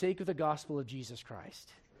with the sake of the gospel of Jesus Christ.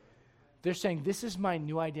 They're saying, this is my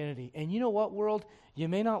new identity. And you know what, world? You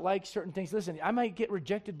may not like certain things. Listen, I might get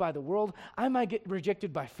rejected by the world. I might get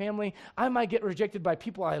rejected by family. I might get rejected by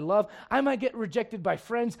people I love. I might get rejected by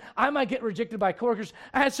friends. I might get rejected by coworkers.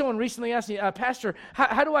 I had someone recently ask me, Pastor,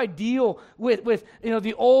 how do I deal with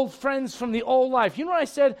the old friends from the old life? You know what I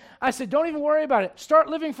said? I said, don't even worry about it. Start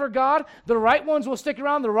living for God. The right ones will stick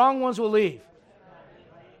around. The wrong ones will leave.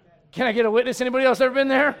 Can I get a witness? Anybody else ever been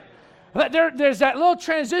there? There's that little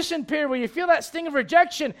transition period where you feel that sting of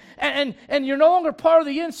rejection and you're no longer part of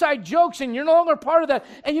the inside jokes and you're no longer part of that.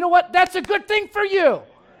 And you know what? That's a good thing for you.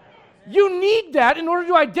 You need that in order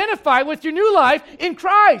to identify with your new life in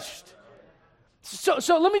Christ.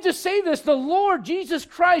 So let me just say this. The Lord Jesus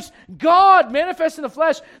Christ, God manifest in the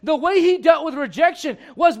flesh, the way he dealt with rejection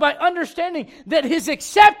was by understanding that his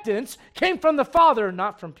acceptance came from the Father,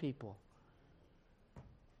 not from people.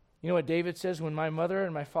 You know what David says? When my mother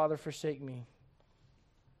and my father forsake me,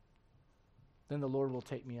 then the Lord will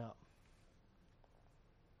take me up.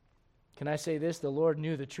 Can I say this? The Lord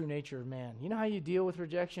knew the true nature of man. You know how you deal with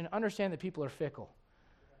rejection? Understand that people are fickle.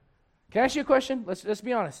 Can I ask you a question? Let's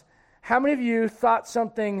be honest. How many of you thought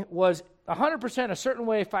something was 100% a certain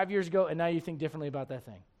way 5 years ago, and now you think differently about that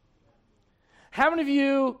thing? How many of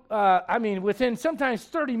you, within sometimes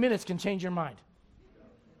 30 minutes can change your mind?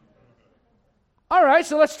 All right,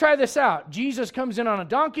 so let's try this out. Jesus comes in on a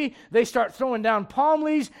donkey. They start throwing down palm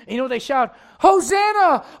leaves. And they shout,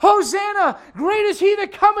 Hosanna, Hosanna, great is he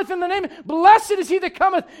that cometh in the name, blessed is he that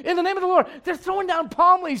cometh in the name of the Lord. They're throwing down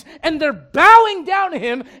palm leaves, and they're bowing down to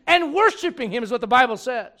him and worshiping him is what the Bible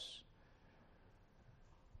says.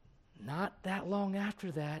 Not that long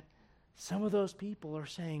after that, some of those people are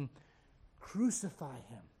saying, crucify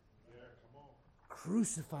him. Yeah, come on.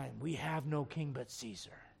 Crucify him. We have no king but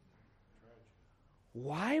Caesar.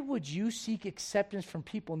 Why would you seek acceptance from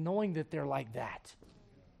people knowing that they're like that?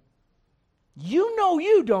 You know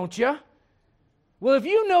you, don't you? Well, if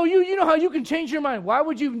you know how you can change your mind. Why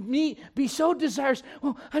would you be so desirous?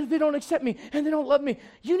 Well, they don't accept me and they don't love me.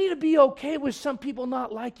 You need to be okay with some people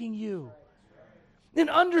not liking you. And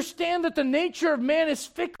understand that the nature of man is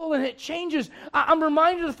fickle and it changes. I'm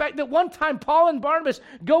reminded of the fact that one time Paul and Barnabas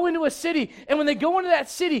go into a city, and when they go into that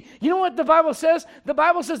city, you know what the Bible says? The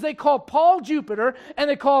Bible says they called Paul Jupiter, and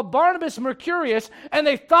they called Barnabas Mercurius, and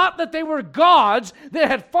they thought that they were gods that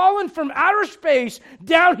had fallen from outer space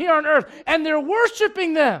down here on earth, and they're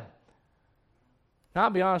worshiping them. Now,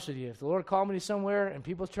 I'll be honest with you. If the Lord called me to somewhere and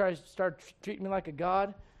people try to start treating me like a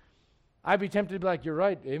god, I'd be tempted to be like, you're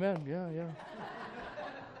right, amen, yeah.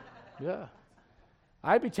 Yeah.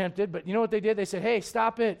 I'd be tempted, but you know what they did? They said, hey,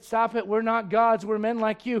 stop it. We're not gods. We're men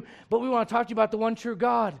like you, but we want to talk to you about the one true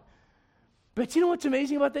God. But you know what's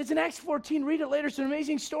amazing about this? In Acts 14, read it later. It's an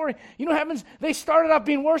amazing story. You know what happens? They started out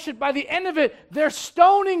being worshipped. By the end of it, they're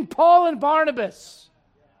stoning Paul and Barnabas.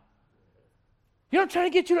 You know what I'm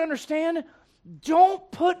trying to get you to understand?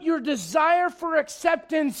 Don't put your desire for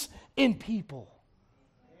acceptance in people.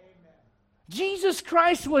 Jesus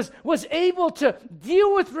Christ was able to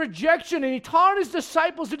deal with rejection, and he taught his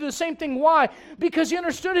disciples to do the same thing. Why? Because he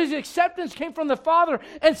understood his acceptance came from the Father.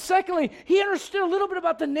 And secondly, he understood a little bit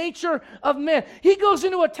about the nature of man. He goes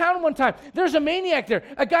into a town one time. There's a maniac there,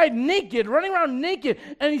 a guy naked, running around naked,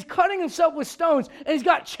 and he's cutting himself with stones, and he's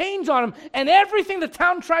got chains on him, and everything the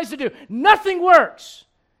town tries to do, nothing works.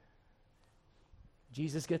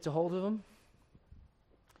 Jesus gets a hold of him.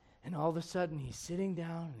 And all of a sudden, he's sitting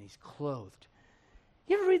down and he's clothed.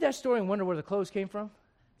 You ever read that story and wonder where the clothes came from?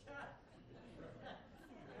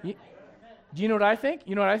 Do you know what I think?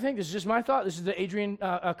 You know what I think? This is just my thought. This is the Adrian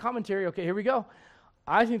commentary. Okay, here we go.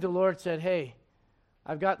 I think the Lord said, hey,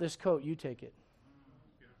 I've got this coat. You take it.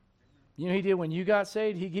 You know what he did when you got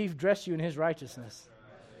saved? He dressed you in his righteousness.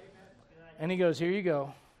 And he goes, here you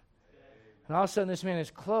go. And all of a sudden, this man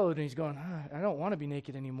is clothed, and he's going, I don't want to be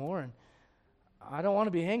naked anymore, and I don't want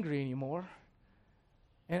to be angry anymore.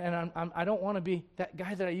 And I don't want to be that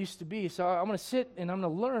guy that I used to be. So I'm going to sit and I'm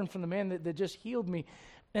going to learn from the man that just healed me.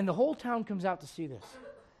 And the whole town comes out to see this.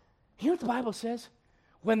 You know what the Bible says?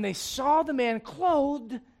 When they saw the man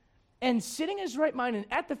clothed and sitting in his right mind and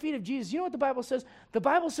at the feet of Jesus, you know what the Bible says? The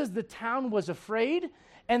Bible says the town was afraid,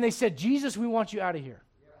 and they said, Jesus, we want you out of here.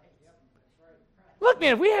 Look,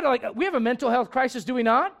 man, we have a mental health crisis, do we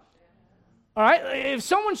not? All right, if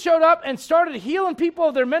someone showed up and started healing people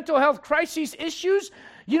of their mental health crises issues,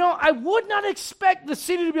 you know, I would not expect the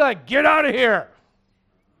city to be like, get out of here.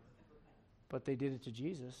 But they did it to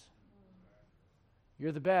Jesus.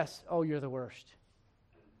 You're the best. Oh, you're the worst.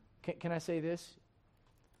 Can I say this?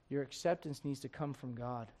 Your acceptance needs to come from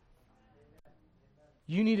God.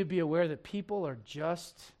 You need to be aware that people are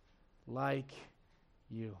just like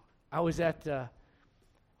you. I was went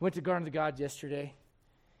to Garden of the God yesterday.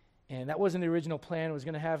 And that wasn't the original plan. It was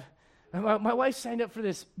going to have, my wife signed up for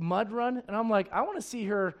this mud run, and I'm like, I want to see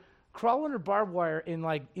her crawl under barbed wire in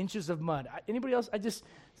like inches of mud. Anybody else?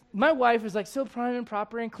 My wife is like so prime and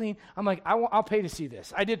proper and clean. I'm like, I'll pay to see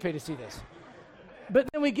this. I did pay to see this. But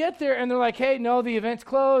then we get there, and they're like, hey, no, the event's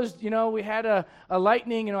closed. You know, we had a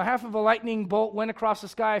lightning, half of a lightning bolt went across the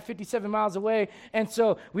sky 57 miles away, and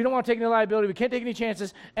so we don't want to take any liability. We can't take any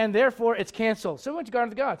chances, and therefore it's canceled. So we went to Garden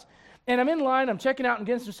of the Gods. And I'm in line, I'm checking out and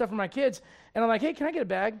getting some stuff for my kids, and I'm like, hey, can I get a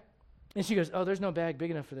bag? And she goes, oh, there's no bag big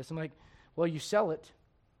enough for this. I'm like, well, you sell it.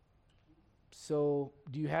 So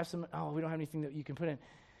do you have some? Oh, we don't have anything that you can put in.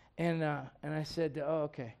 And I said, oh,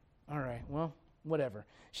 okay. All right, well, whatever.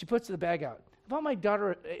 She puts the bag out. I bought my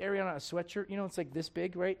daughter, Ariana, a sweatshirt. You know, it's like this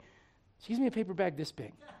big, right? She gives me a paper bag this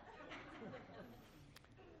big.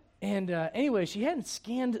 And anyway, she hadn't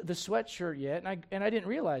scanned the sweatshirt yet, and I didn't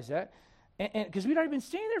realize that. And because we'd already been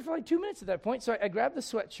standing there for like 2 minutes at that point, so I grabbed the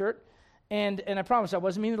sweatshirt, and I promise I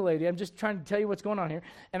wasn't mean to the lady. I'm just trying to tell you what's going on here.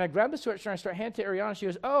 And I grabbed the sweatshirt, and I start handing it to Ariana. She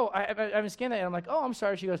goes, oh, I haven't scanned that yet. I'm like, oh, I'm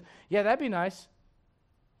sorry. She goes, yeah, that'd be nice.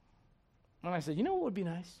 And I said, you know what would be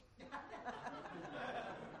nice?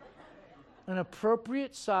 An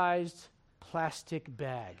appropriate-sized plastic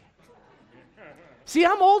bag. See,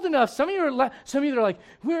 I'm old enough. Some of you are like,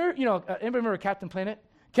 anybody remember Captain Planet?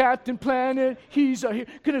 Captain Planet, he's here,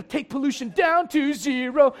 going to take pollution down to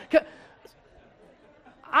zero.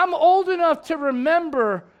 I'm old enough to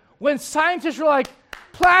remember when scientists were like,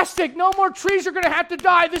 plastic, no more trees are going to have to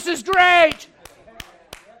die. This is great.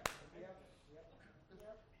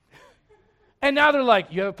 And now they're like,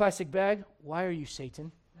 you have a plastic bag? Why are you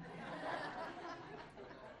Satan?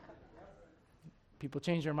 People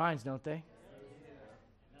change their minds, don't they?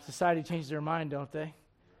 Society changes their mind, don't they?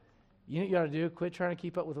 You know what you got to do? Quit trying to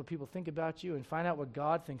keep up with what people think about you and find out what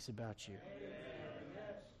God thinks about you.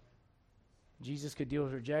 Jesus could deal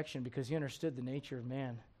with rejection because he understood the nature of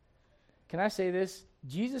man. Can I say this?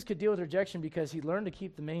 Jesus could deal with rejection because he learned to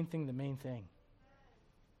keep the main thing the main thing.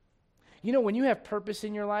 You know, when you have purpose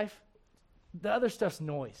in your life, the other stuff's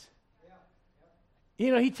noise.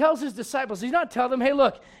 You know, he tells his disciples, he's not telling them, hey,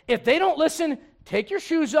 look, if they don't listen, take your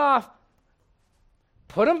shoes off,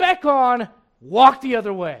 put them back on, walk the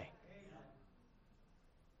other way.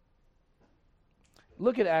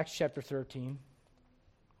 Look at Acts chapter 13.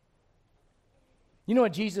 You know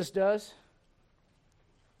what Jesus does?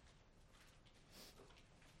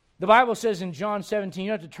 The Bible says in John 17,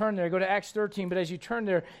 you don't have to turn there, go to Acts 13, but as you turn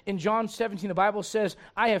there, in John 17, the Bible says,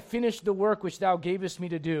 I have finished the work which thou gavest me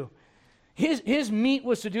to do. His meat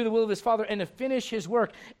was to do the will of his Father and to finish his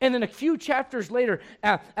work. And then a few chapters later,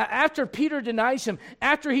 after Peter denies him,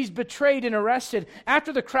 after he's betrayed and arrested,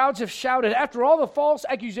 after the crowds have shouted, after all the false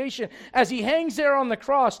accusation, as he hangs there on the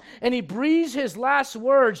cross and he breathes his last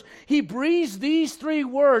words, he breathes these three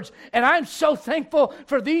words. And I'm so thankful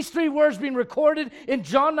for these three words being recorded in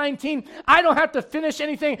John 19. I don't have to finish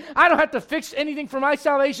anything. I don't have to fix anything for my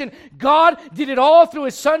salvation. God did it all through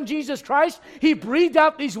his Son, Jesus Christ. He breathed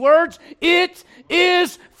out these words. It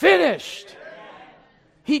is finished.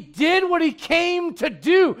 He did what he came to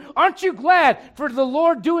do. Aren't you glad for the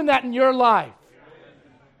Lord doing that in your life?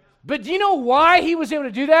 But do you know why he was able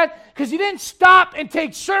to do that? Because he didn't stop and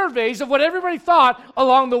take surveys of what everybody thought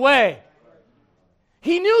along the way.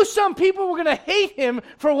 He knew some people were going to hate him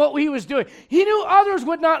for what he was doing. He knew others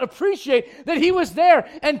would not appreciate that he was there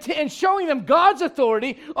and showing them God's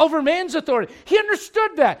authority over man's authority. He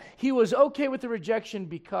understood that. He was okay with the rejection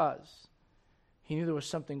because he knew there was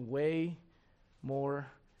something way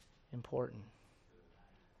more important.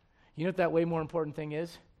 You know what that way more important thing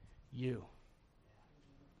is? You.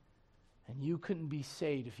 And you couldn't be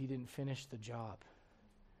saved if you didn't finish the job.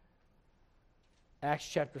 Acts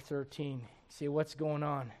chapter 13. See what's going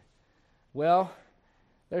on. Well,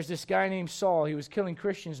 there's this guy named Saul. He was killing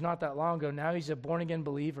Christians not that long ago. Now he's a born-again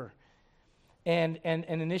believer. And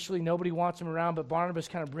initially nobody wants him around, but Barnabas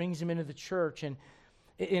kind of brings him into the church. And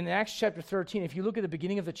in Acts chapter 13, if you look at the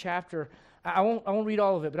beginning of the chapter, I won't read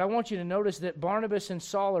all of it, but I want you to notice that Barnabas and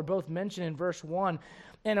Saul are both mentioned in verse 1.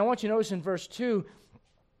 And I want you to notice in verse 2,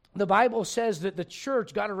 the Bible says that the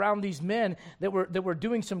church got around these men that were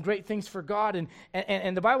doing some great things for God.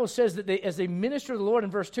 And the Bible says that as they ministered to the Lord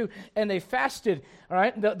in verse 2, and they fasted, all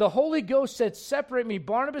right, the Holy Ghost said, separate me,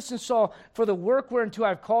 Barnabas and Saul, for the work whereunto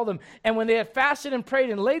I've called them. And when they had fasted and prayed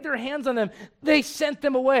and laid their hands on them, they sent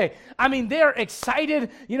them away. I mean, they're excited.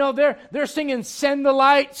 You know, they're singing, send the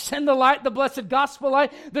light, the blessed gospel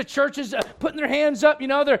light. The church is putting their hands up. You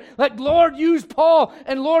know, they're like, Lord, use Paul,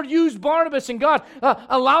 and Lord, use Barnabas, and God,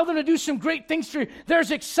 allow them to do some great things for you. There's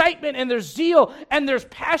excitement and there's zeal and there's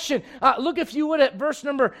passion. Look, if you would, at verse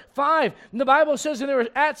number 5. The Bible says, and they were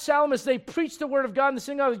at Salamis, they preached the word of God in the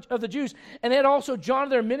synagogue of the Jews, and they had also John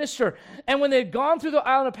their minister. And when they had gone through the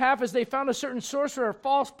island of Paphos, they found a certain sorcerer, a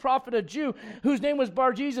false prophet, a Jew, whose name was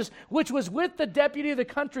Bar-Jesus, which was with the deputy of the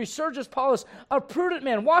country, Sergius Paulus, a prudent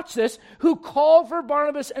man, watch this, who called for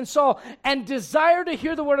Barnabas and Saul and desired to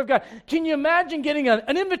hear the word of God. Can you imagine getting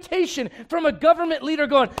an invitation from a government leader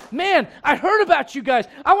going, man, I heard about you guys.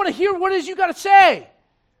 I want to hear what it is you got to say.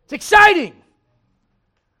 It's exciting.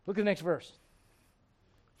 Look at the next verse.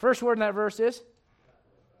 First word in that verse is,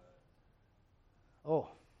 oh.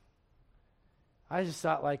 I just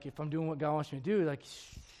thought, like, if I'm doing what God wants me to do, like,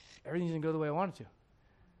 everything's going to go the way I want it to.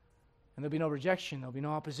 And there'll be no rejection, there'll be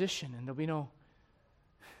no opposition, and there'll be no...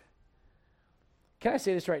 Can I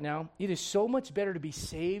say this right now? It is so much better to be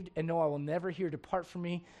saved and know I will never hear depart from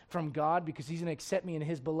me from God, because he's going to accept me in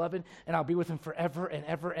his beloved, and I'll be with him forever and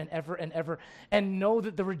ever and ever and ever. And know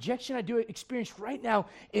that the rejection I do experience right now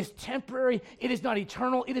is temporary. It is not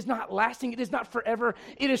eternal. It is not lasting. It is not forever.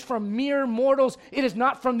 It is from mere mortals. It is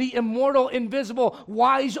not from the immortal, invisible,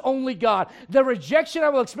 wise, only God. The rejection I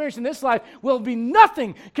will experience in this life will be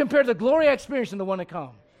nothing compared to the glory I experience in the one to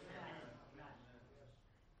come.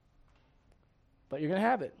 But you're going to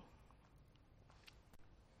have it.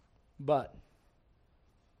 But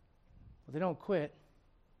they don't quit.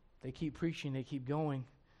 They keep preaching. They keep going.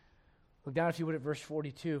 Look down, if you would, at verse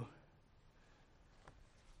 42.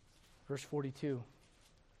 Verse 42.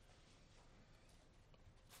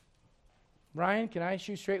 Brian, can I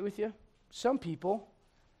shoot straight with you? Some people,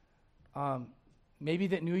 maybe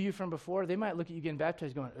that knew you from before, they might look at you getting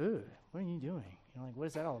baptized going, ooh, what are you doing? You're like, what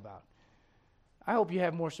is that all about? I hope you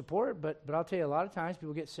have more support, but I'll tell you, a lot of times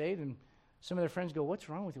people get saved and some of their friends go, what's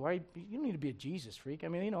wrong with you? You don't need to be a Jesus freak. I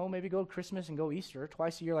mean, you know, maybe go Christmas and go Easter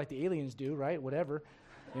twice a year like the aliens do, right? Whatever,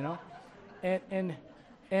 you know. And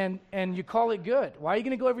and you call it good. Why are you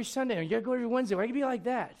going to go every Sunday? Or you got to go every Wednesday. Why are you going to be like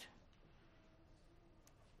that?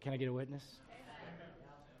 Can I get a witness?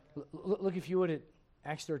 Look, if you would, at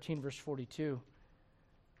Acts 13, verse 42.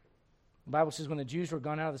 The Bible says, when the Jews were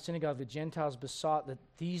gone out of the synagogue, the Gentiles besought that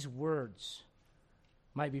these words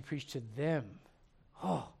might be preached to them.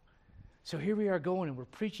 Oh, so here we are going, and we're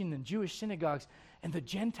preaching in Jewish synagogues, and the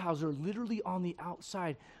Gentiles are literally on the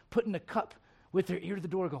outside, putting a cup with their ear to the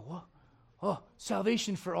door, go, whoa, oh,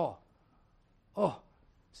 salvation for all. Oh,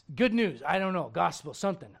 good news. I don't know, gospel,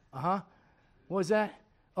 something. What was that?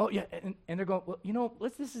 Oh, yeah, and they're going, well, you know,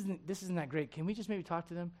 this isn't that great. Can we just maybe talk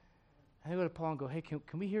to them? And they go to Paul and go, hey, can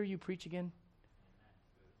we hear you preach again?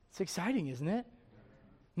 It's exciting, isn't it?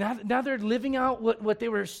 Now they're living out what they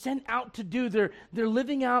were sent out to do. They're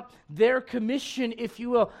living out their commission, if you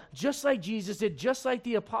will, just like Jesus did, just like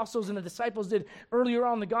the apostles and the disciples did earlier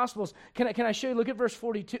on in the Gospels. Can I show you? Look at verse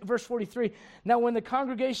 43. Now when the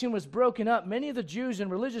congregation was broken up, many of the Jews and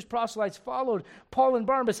religious proselytes followed Paul and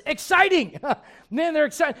Barnabas. Exciting! Man, they're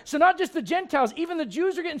excited. So not just the Gentiles, even the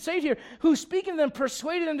Jews are getting saved here, who speaking to them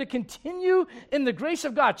persuaded them to continue in the grace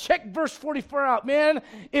of God. Check verse 44 out. Man,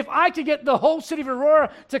 if I could get the whole city of Aurora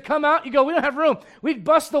to come out, you go, we don't have room. We'd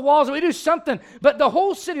bust the walls, we do something. But the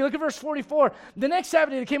whole city, look at verse 44. The next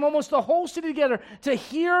Sabbath, they came almost the whole city together to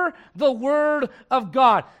hear the word of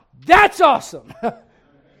God. That's awesome.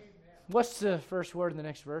 What's the first word in the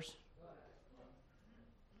next verse?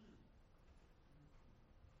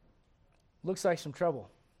 Looks like some trouble.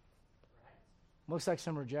 Looks like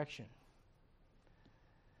some rejection.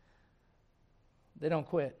 They don't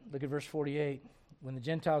quit. Look at verse 48. When the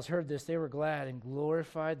Gentiles heard this, they were glad and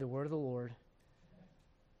glorified the word of the Lord.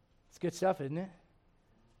 It's good stuff, isn't it?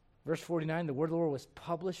 Verse 49, the word of the Lord was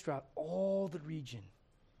published throughout all the region.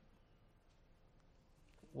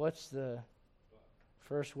 What's the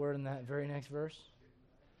first word in that very next verse?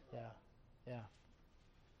 Yeah.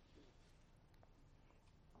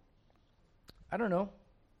 I don't know.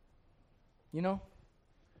 You know,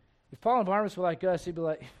 if Paul and Barnabas were like us, he'd be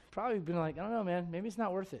like, probably been like, I don't know, man, maybe it's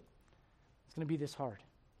not worth it. It's going to be this hard.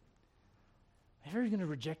 If everybody's going to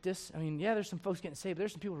reject us, I mean, yeah, there's some folks getting saved, but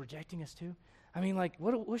there's some people rejecting us too. I mean, like,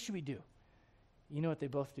 what should we do? You know what they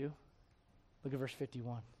both do? Look at verse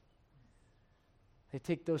 51. They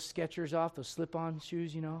take those Skechers off, those slip-on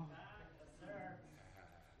shoes, you know.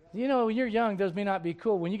 You know, when you're young, those may not be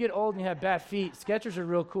cool. When you get old and you have bad feet, Skechers are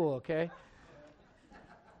real cool, okay?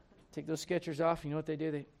 Take those Skechers off, you know what they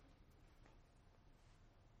do? They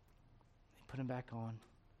put them back on.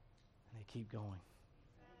 And they keep going.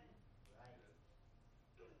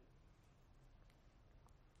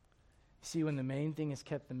 See, when the main thing is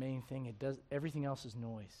kept the main thing, it does everything else is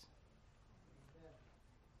noise.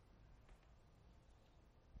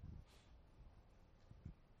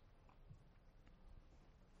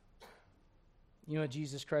 You know what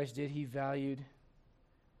Jesus Christ did? He valued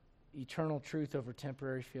eternal truth over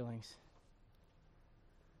temporary feelings.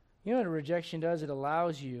 You know what a rejection does? It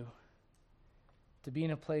allows you to be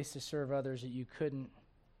in a place to serve others that you couldn't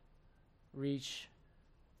reach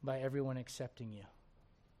by everyone accepting you.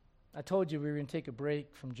 I told you we were going to take a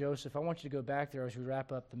break from Joseph. I want you to go back there as we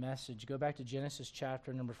wrap up the message. Go back to Genesis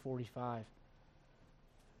chapter number 45.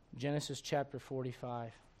 Genesis chapter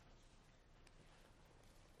 45.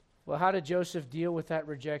 Well, how did Joseph deal with that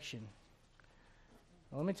rejection?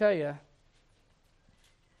 Well, let me tell you.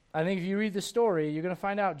 I think if you read the story, you're going to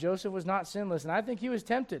find out Joseph was not sinless, and I think he was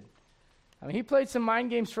tempted. I mean, he played some mind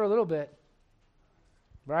games for a little bit,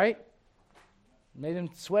 right? Made him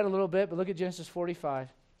sweat a little bit, but look at Genesis 45.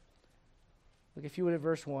 Look, if you would, at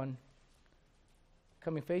verse 1.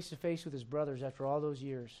 Coming face to face with his brothers after all those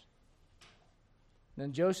years.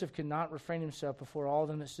 Then Joseph could not refrain himself before all of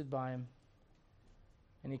them that stood by him.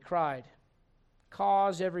 And he cried,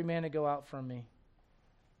 "Cause every man to go out from me."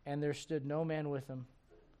 And there stood no man with him,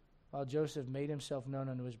 while Joseph made himself known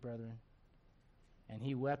unto his brethren. And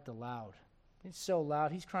he wept aloud. It's so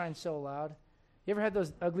loud. He's crying so loud. You ever had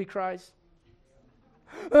those ugly cries?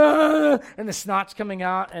 And the snot's coming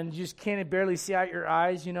out and you just can't barely see out your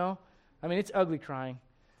eyes, you know? I mean, it's ugly crying.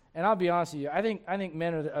 And I'll be honest with you, I think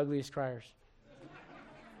men are the ugliest criers.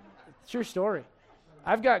 True story.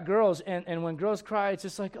 I've got girls, and when girls cry, it's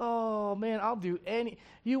just like, oh, man, I'll do any.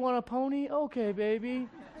 You want a pony? Okay, baby.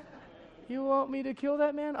 You want me to kill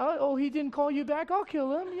that man? Oh, he didn't call you back? I'll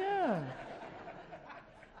kill him, yeah.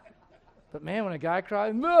 But, man, when a guy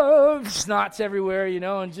cries, snots everywhere, you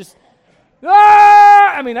know, and just,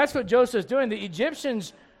 I mean, that's what Joseph's doing. The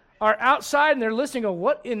Egyptians are outside, and they're listening, go,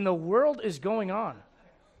 what in the world is going on?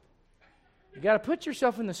 You got to put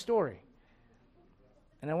yourself in the story.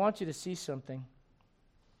 And I want you to see something.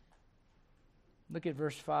 Look at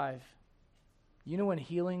verse 5. You know when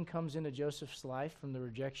healing comes into Joseph's life from the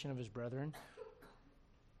rejection of his brethren?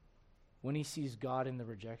 When he sees God in the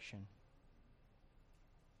rejection.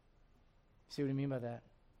 See what I mean by that?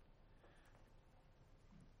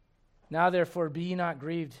 Now therefore be ye not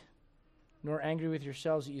grieved, nor angry with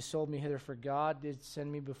yourselves that you sold me hither, for God did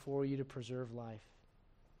send me before you to preserve life.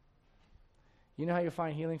 You know how you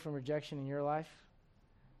find healing from rejection in your life?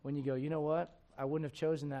 When you go, you know what? I wouldn't have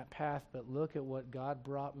chosen that path, but look at what God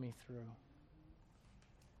brought me through.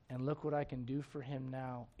 And look what I can do for him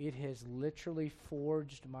now. It has literally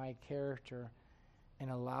forged my character and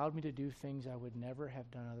allowed me to do things I would never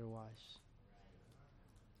have done otherwise.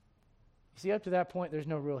 You see, up to that point, there's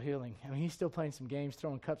no real healing. I mean, he's still playing some games,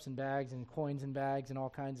 throwing cups in bags and coins in bags and all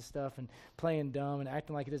kinds of stuff and playing dumb and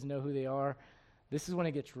acting like he doesn't know who they are. This is when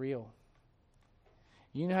it gets real.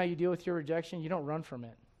 You know how you deal with your rejection? You don't run from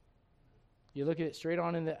it. You look at it straight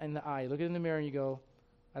on in the eye. You look at it in the mirror and you go,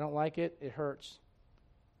 I don't like it. It hurts.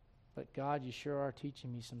 But God, you sure are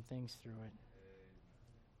teaching me some things through it.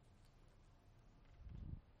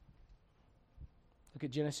 Look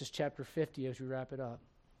at Genesis chapter 50 as we wrap it up.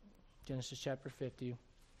 Genesis chapter 50.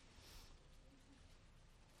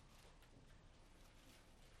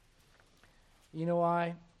 You know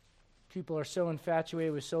why people are so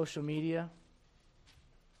infatuated with social media?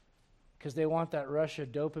 Because they want that rush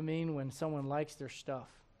of dopamine when someone likes their stuff.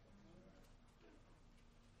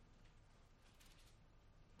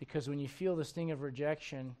 Because when you feel this thing of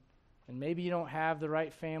rejection, and maybe you don't have the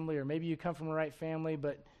right family, or maybe you come from the right family,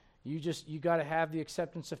 but you got to have the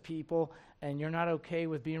acceptance of people, and you're not okay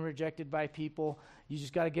with being rejected by people. You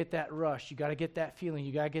just got to get that rush. You got to get that feeling.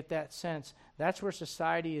 You got to get that sense. That's where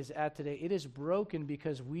society is at today. It is broken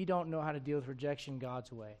because we don't know how to deal with rejection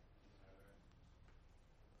God's way.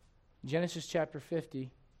 Genesis chapter 50.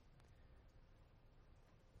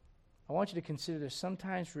 I want you to consider this.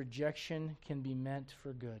 Sometimes rejection can be meant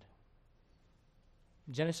for good.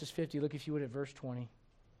 Genesis 50, look if you would at verse 20.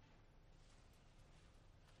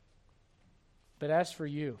 But as for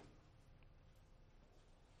you,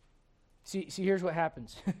 see, here's what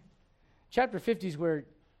happens. Chapter 50 is where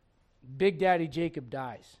Big Daddy Jacob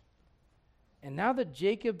dies. And now that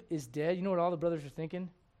Jacob is dead, you know what all the brothers are thinking?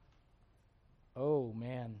 Oh,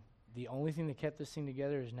 man, the only thing that kept this thing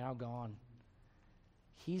together is now gone.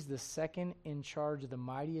 He's the second in charge of the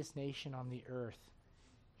mightiest nation on the earth.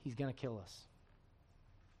 He's going to kill us.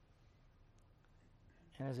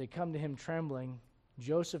 And as they come to him trembling,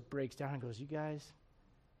 Joseph breaks down and goes, you guys,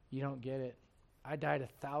 you don't get it. I died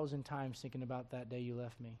 1,000 times thinking about that day you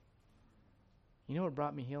left me. You know what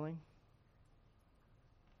brought me healing?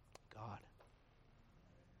 God.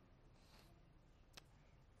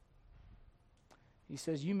 He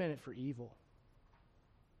says, you meant it for evil.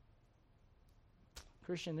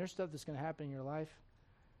 Christian, there's stuff that's going to happen in your life,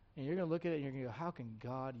 and you're going to look at it and you're going to go, how can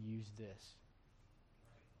God use this?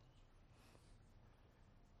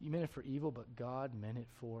 You meant it for evil, but God meant it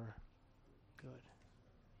for good.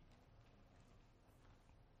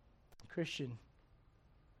 Christian,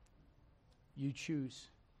 you choose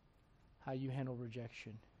how you handle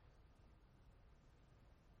rejection.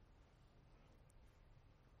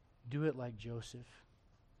 Do it like Joseph.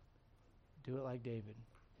 Do it like David.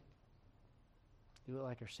 Do it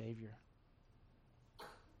like our Savior.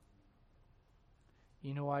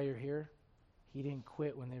 You know why you're here? He didn't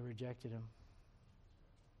quit when they rejected him.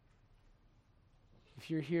 If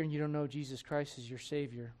you're here and you don't know Jesus Christ as your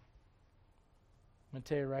Savior, I'm going to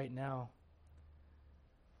tell you right now,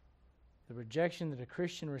 the rejection that a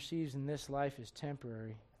Christian receives in this life is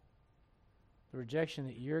temporary. The rejection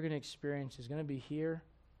that you're going to experience is going to be here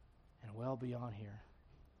and well beyond here.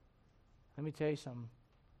 Let me tell you something.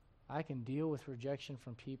 I can deal with rejection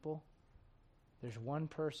from people. There's one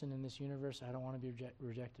person in this universe I don't want to be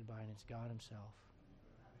rejected by, and it's God himself.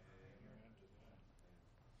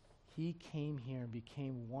 He came here and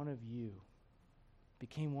became one of you,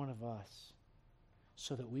 became one of us,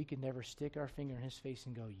 so that we could never stick our finger in his face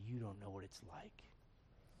and go, you don't know what it's like.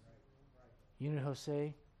 You know,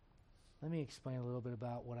 Jose, let me explain a little bit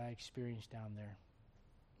about what I experienced down there.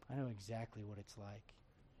 I know exactly what it's like.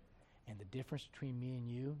 And the difference between me and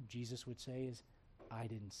you, Jesus would say, is I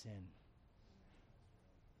didn't sin.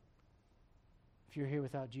 If you're here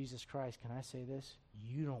without Jesus Christ, can I say this?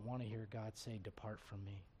 You don't want to hear God say, depart from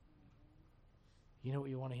me. You know what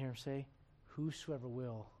you want to hear him say? Whosoever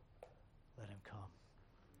will, let him come.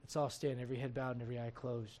 Let's all stand, every head bowed and every eye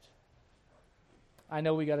closed. I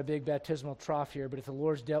know we got a big baptismal trough here, but if the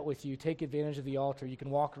Lord's dealt with you, take advantage of the altar. You can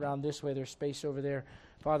walk around this way. There's space over there.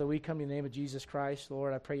 Father, we come in the name of Jesus Christ.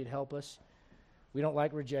 Lord, I pray you'd help us. We don't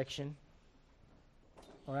like rejection.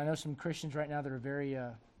 Lord, I know some Christians right now that are very,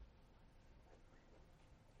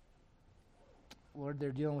 Lord,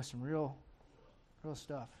 they're dealing with some real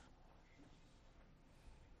stuff.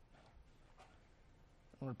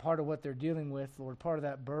 Lord, part of what they're dealing with, Lord, part of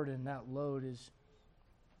that burden, that load is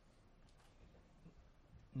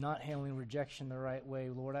not handling rejection the right way.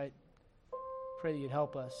 Lord, I pray that you'd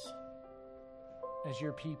help us as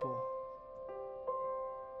your people.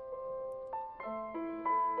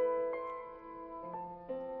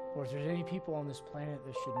 Lord, if there's any people on this planet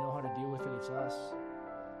that should know how to deal with it, it's us.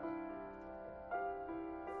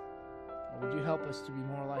 Lord, would you help us to be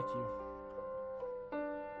more like you?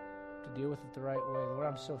 To deal with it the right way. Lord,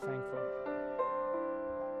 I'm so thankful.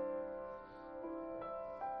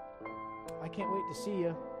 I can't wait to see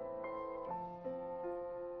you.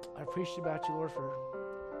 I've preached about you, Lord, for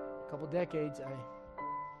a couple decades. I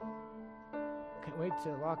can't wait to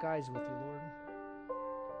lock eyes with you, Lord.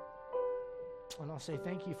 And I'll say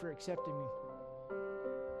thank you for accepting me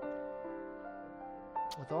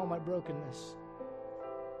with all my brokenness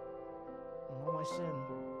and all my sin.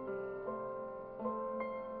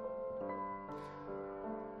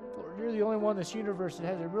 Lord, you're the only one in this universe that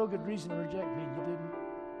has a real good reason to reject me, and you didn't.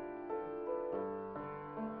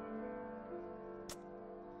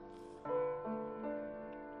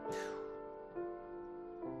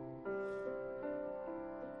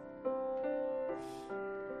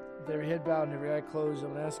 With every head bowed and every eye closed,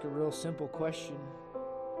 I'm going to ask a real simple question.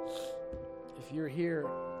 If you're here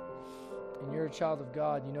and you're a child of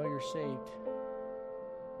God, you know you're saved.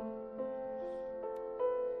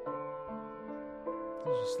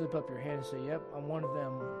 You just slip up your hand and say, yep, I'm one of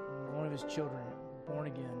them. I'm one of his children, born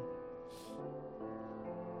again.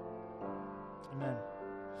 Amen.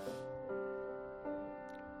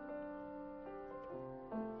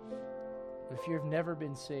 But if you've never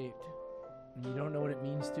been saved, and you don't know what it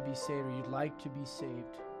means to be saved, or you'd like to be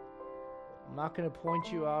saved, I'm not going to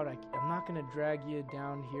point you out. I'm not going to drag you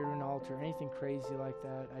down here to an altar, anything crazy like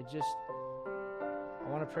that. I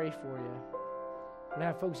want to pray for you. I'm going to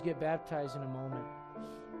have folks get baptized in a moment.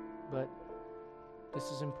 But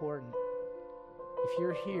this is important. If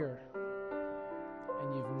you're here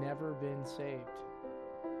and you've never been saved,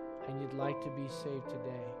 and you'd like to be saved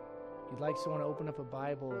today, you'd like someone to open up a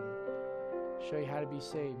Bible and show you how to be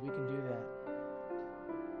saved, we can do that.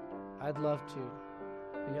 I'd love to.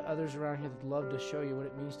 We got others around here that'd love to show you what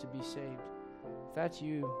it means to be saved. If that's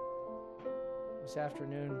you this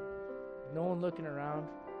afternoon, no one looking around,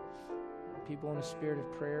 people in a spirit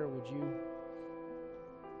of prayer, would you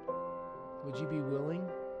be willing,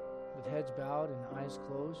 with heads bowed and eyes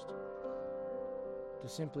closed, to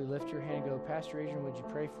simply lift your hand and go, Pastor Adrian, would you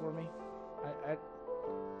pray for me?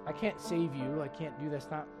 I can't save you. I can't do that. That's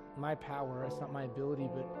not my power. That's not my ability,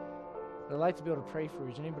 but I'd like to be able to pray for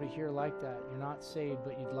you. Is anybody here like that? You're not saved,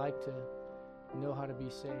 but you'd like to know how to be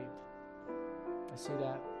saved. I see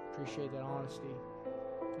that. Appreciate that honesty.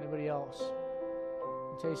 Anybody else?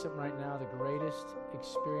 I'll tell you something right now. The greatest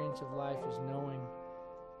experience of life is knowing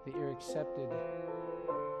that you're accepted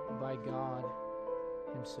by God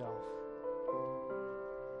himself.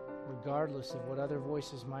 Regardless of what other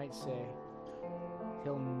voices might say,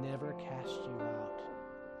 he'll never cast you out.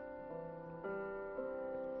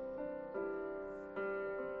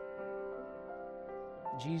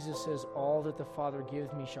 Jesus says, all that the Father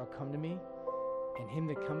giveth me shall come to me, and him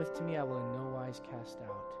that cometh to me I will in no wise cast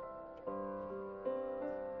out.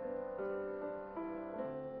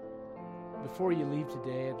 Before you leave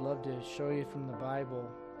today, I'd love to show you from the Bible.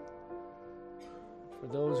 For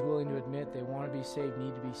those willing to admit they want to be saved,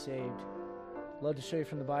 need to be saved. I'd love to show you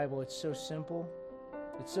from the Bible. It's so simple.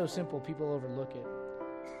 It's so simple people overlook it.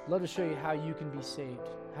 I'd love to show you how you can be saved,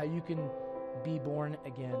 how you can be born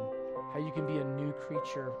again, how you can be a new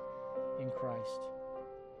creature in Christ.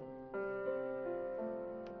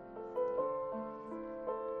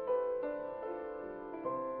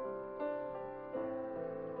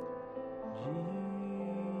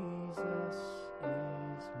 Jesus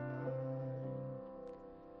is mine.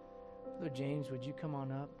 Brother James, would you come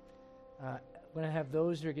on up? I'm going to have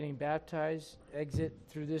those who are getting baptized exit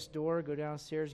through this door, go downstairs.